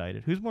 are you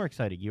excited? Who's more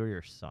excited, you or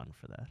your son,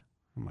 for that?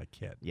 My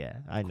kid. Yeah,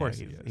 I know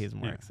he's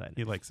more excited.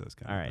 He likes those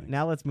kind of things. All right,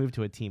 now let's move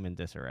to a team in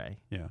disarray.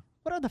 Yeah,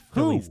 what are the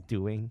Phillies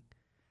doing?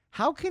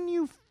 How can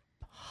you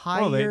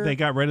hire? Well, they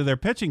got rid of their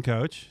pitching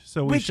coach,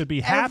 so we should be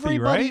happy,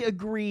 right? Everybody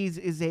agrees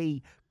is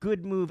a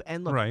good move.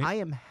 And look, I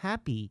am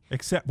happy.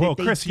 Except,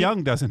 Chris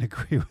Young doesn't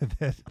agree with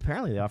it.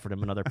 Apparently, they offered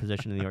him another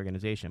position in the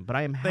organization. But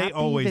I am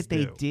happy that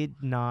they did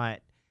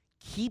not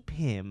keep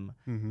him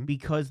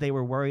because they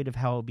were worried of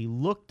how it would be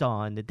looked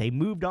on, that they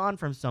moved on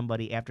from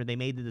somebody after they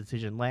made the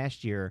decision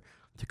last year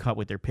to cut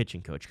with their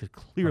pitching coach, because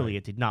clearly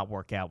it did not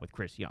work out with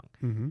Chris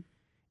Young.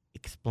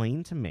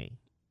 Explain to me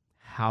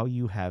how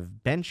you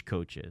have bench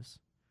coaches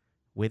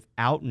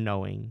without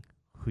knowing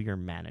who your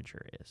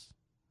manager is.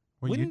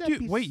 Well,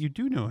 you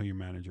do know who your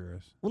manager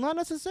is. Well, not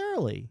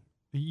necessarily.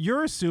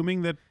 You're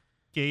assuming that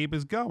Gabe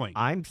is going.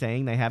 I'm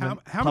saying they haven't.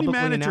 How many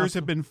managers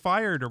have been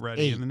fired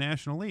already in the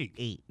National League?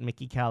 8.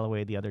 Mickey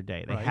Callaway the other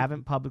day. They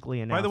haven't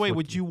publicly announced. By the way,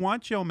 would you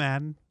want Joe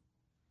Madden?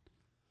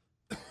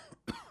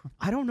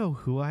 I don't know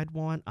who I'd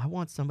want. I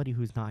want somebody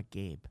who's not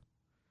Gabe.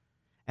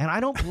 And I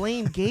don't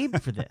blame Gabe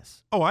for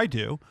this. Oh, I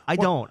do. I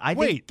don't. I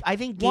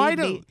think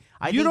Gabe.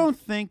 You don't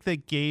think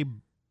that Gabe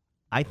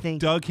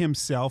dug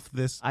himself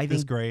this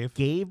grave?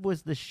 Gabe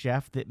was the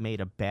chef that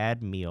made a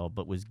bad meal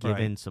but was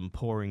given some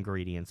poor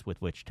ingredients with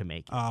which to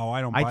make it. Oh,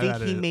 I don't buy that at all. I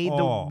think he made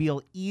the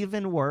meal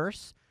even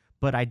worse,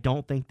 but I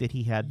don't think that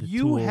he had the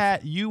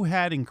tools. You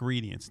had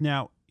ingredients.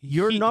 Now,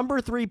 your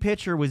number 3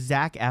 pitcher was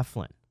Zach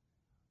Eflin.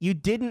 You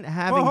didn't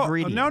have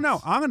ingredients. No.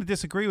 I'm going to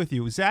disagree with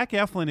you. Zach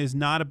Eflin is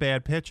not a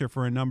bad pitcher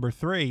for a number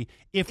 3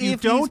 if you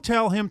don't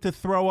tell him to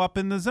throw up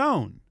in the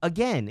zone.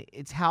 Again,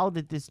 it's how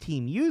that this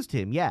team used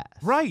him, yes.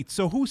 Right.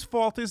 So whose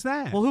fault is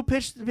that? Well, who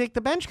picked the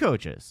bench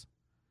coaches?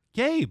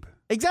 Gabe.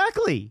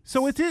 Exactly.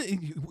 So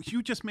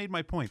you just made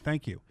my point.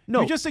 Thank you. No.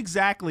 You're just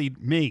exactly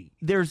me.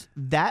 There's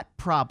that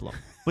problem.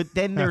 But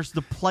then there's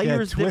the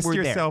players that were there. Twist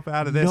yourself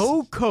out of this.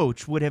 No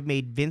coach would have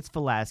made Vince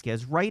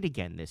Velasquez right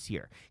again this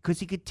year because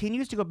he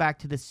continues to go back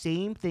to the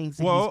same things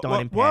that he's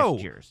done in past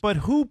years. But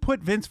who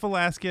put Vince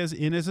Velasquez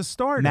in as a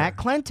starter? Matt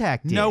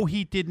Klentak did. No,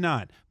 he did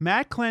not.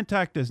 Matt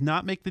Klentak does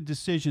not make the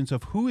decisions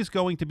of who is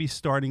going to be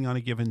starting on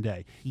a given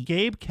day.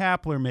 Gabe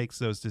Kapler makes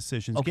those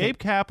decisions. Okay. Gabe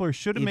Kapler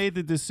should have made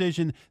the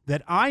decision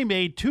that I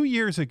made 2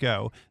 years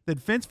ago that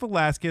Vince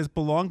Velasquez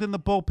belonged in the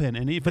bullpen bullpen.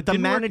 And if but the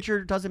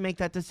manager doesn't make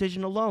that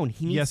decision alone.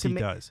 He needs yes, to he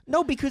does.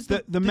 No, because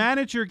the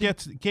manager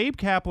gets Gabe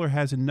Kapler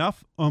has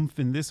enough oomph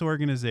in this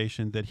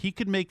organization that he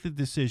could make the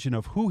decision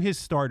of who his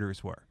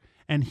starters were.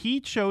 And he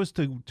chose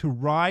to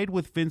ride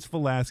with Vince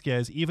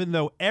Velasquez, even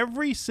though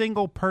every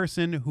single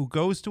person who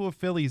goes to a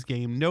Phillies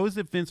game knows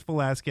that Vince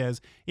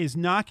Velasquez is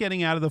not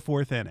getting out of the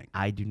fourth inning.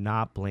 I do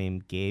not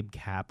blame Gabe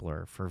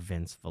Kapler for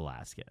Vince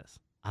Velasquez.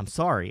 I'm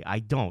sorry, I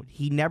don't.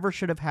 He never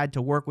should have had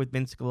to work with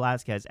Vince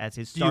Velasquez as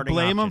his starting Do you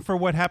blame option. him for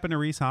what happened to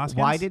Rhys Hoskins?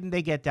 Why didn't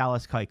they get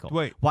Dallas Keuchel?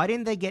 Wait. Why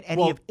didn't they get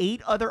any of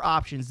 8 other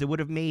options that would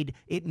have made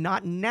it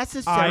not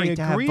necessary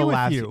to have agree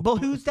Velasquez? with you. Well,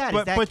 who's that?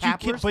 Is that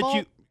Kapler's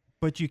fault?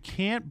 But you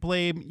can't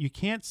blame. You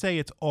can't say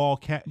it's all.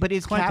 But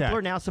is Klentak.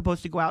 Kapler now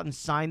supposed to go out and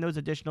sign those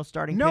additional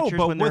starting No, pitchers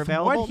but when they're with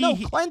available? what No,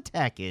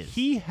 Klentak is.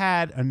 He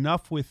had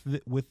enough with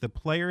the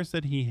players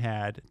that he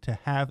had to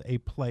have a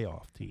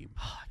playoff team.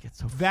 I get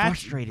so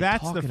frustrated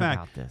talking the fact.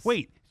 about this.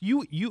 Wait,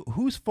 you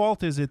whose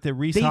fault is it that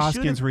Rhys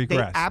Hoskins regressed?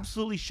 They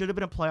absolutely should have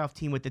been a playoff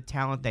team with the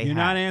talent they had. You're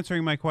not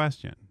answering my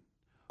question.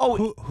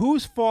 Oh,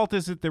 whose fault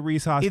is it that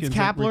Rhys Hoskins it's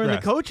Kapler and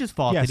the coach's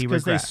fault that he regressed.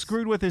 Yes, because they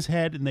screwed with his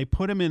head and they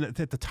put him in at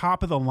the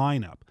top of the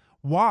lineup.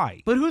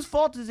 Why? But whose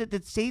fault is it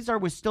that Cesar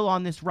was still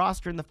on this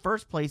roster in the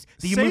first place?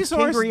 That you Cesar's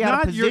moved Kingery out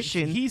not of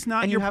position, he's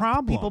not and your you have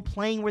problem. people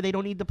playing where they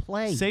don't need to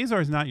play.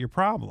 Cesar's not your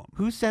problem.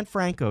 Who sent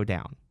Franco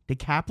down? Did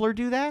Kapler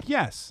do that?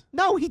 Yes.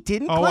 No, he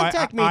didn't.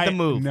 Klentak made the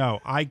move. No,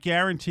 I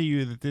guarantee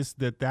you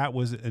that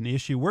was an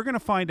issue. We're going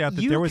to find out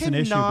that there was an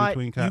issue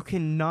between. You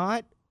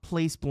cannot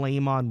place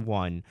blame on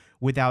one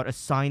without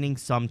assigning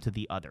some to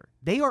the other.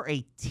 They are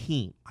a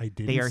team. I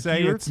didn't they are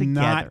say here it's together.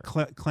 not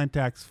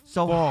Klentak's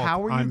so fault.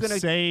 How are you I'm going to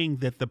saying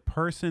that the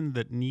person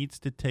that needs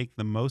to take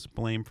the most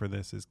blame for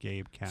this is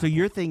Gabe Kapler. So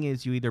your thing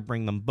is you either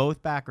bring them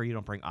both back or you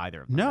don't bring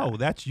either of them No, back.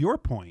 that's your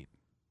point.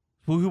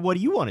 Well, what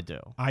do you want to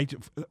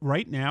do?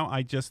 Right now,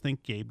 I just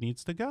think Gabe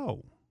needs to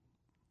go.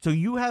 So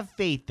you have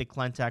faith that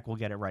Klentak will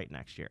get it right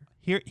next year?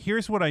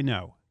 Here's what I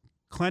know.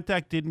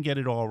 Klentak didn't get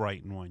it all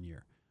right in 1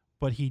 year,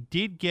 but he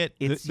did get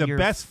the year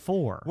best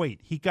 4. Wait,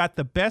 he got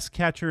the best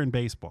catcher in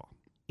baseball.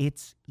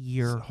 It's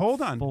year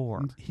Hold on.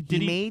 4.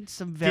 He made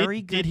some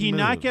very good Did he moves.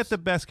 not get the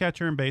best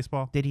catcher in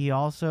baseball? Did he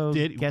also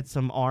get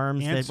some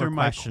arms that were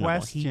questionable?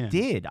 Question. He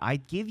did. I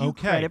give you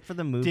credit for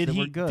the moves that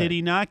were good. Did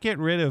he not get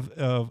rid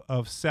of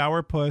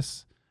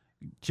Sourpuss,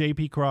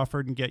 J.P.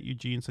 Crawford, and get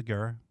Eugene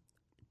Segura?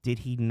 Did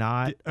he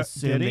not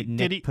assume that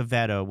Nick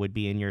Pivetta would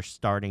be in your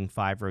starting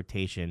 5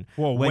 rotation?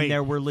 Well, when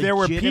there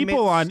were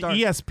people on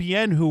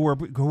ESPN who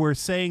were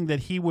saying that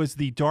he was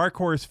the dark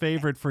horse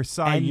favorite for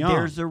Cy Young. And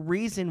there's a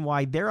reason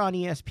why they're on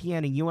ESPN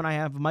and you and I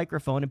have a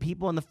microphone and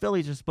people in the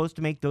Phillies are supposed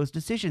to make those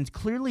decisions.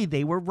 Clearly,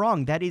 they were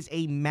wrong. That is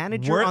a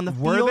manager on the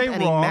field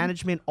and a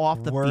management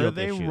off the field Were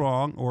they issue.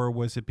 wrong, or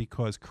was it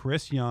because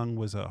Chris Young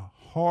was a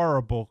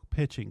horrible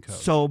pitching coach?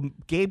 So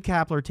Gabe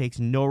Kapler takes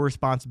no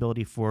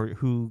responsibility for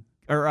who.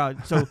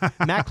 So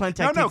Matt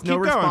Klentak takes no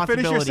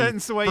responsibility Finish your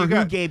sentence the way for you who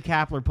got. Gabe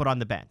Kapler put on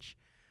the bench.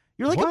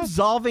 You're like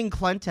absolving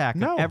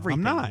Klentak of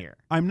everything here.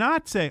 I'm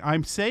not saying.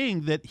 I'm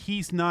saying that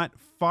he's not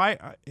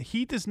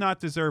he does not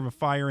deserve a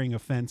firing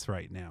offense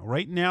right now.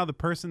 Right now, the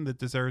person that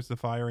deserves the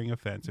firing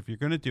offense, if you're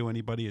going to do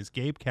anybody, is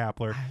Gabe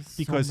Kapler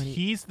because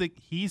he's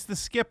the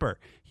skipper.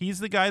 He's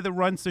the guy that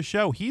runs the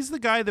show. He's the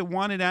guy that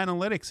wanted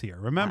analytics here.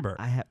 Remember,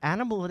 I have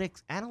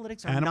analytics.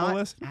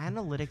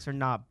 Analytics are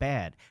not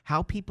bad.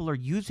 How people are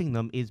using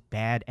them is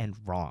bad and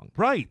wrong.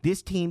 Right.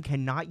 This team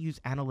cannot use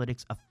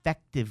analytics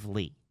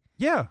effectively.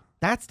 Yeah.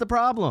 That's the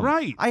problem.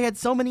 Right. I had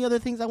so many other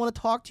things I want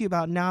to talk to you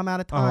about. Now I'm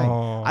out of time.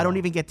 Oh. I don't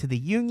even get to the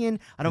Union.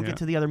 I don't get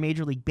to the other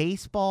Major League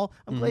Baseball.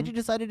 I'm glad you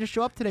decided to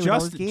show up today with all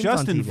those games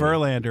Justin on TV.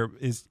 Verlander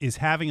is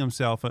having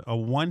himself a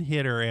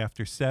one-hitter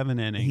after 7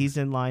 innings. He's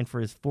in line for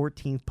his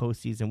 14th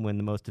postseason win,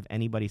 the most of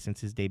anybody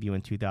since his debut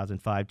in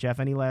 2005. Jeff,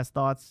 any last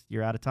thoughts?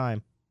 You're out of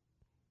time.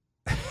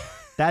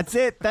 That's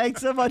it.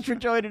 Thanks so much for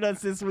joining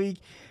us this week.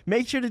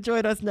 Make sure to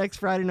join us next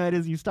Friday night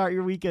as you start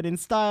your weekend in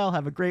style.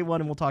 Have a great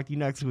one, and we'll talk to you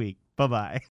next week. Bye-bye.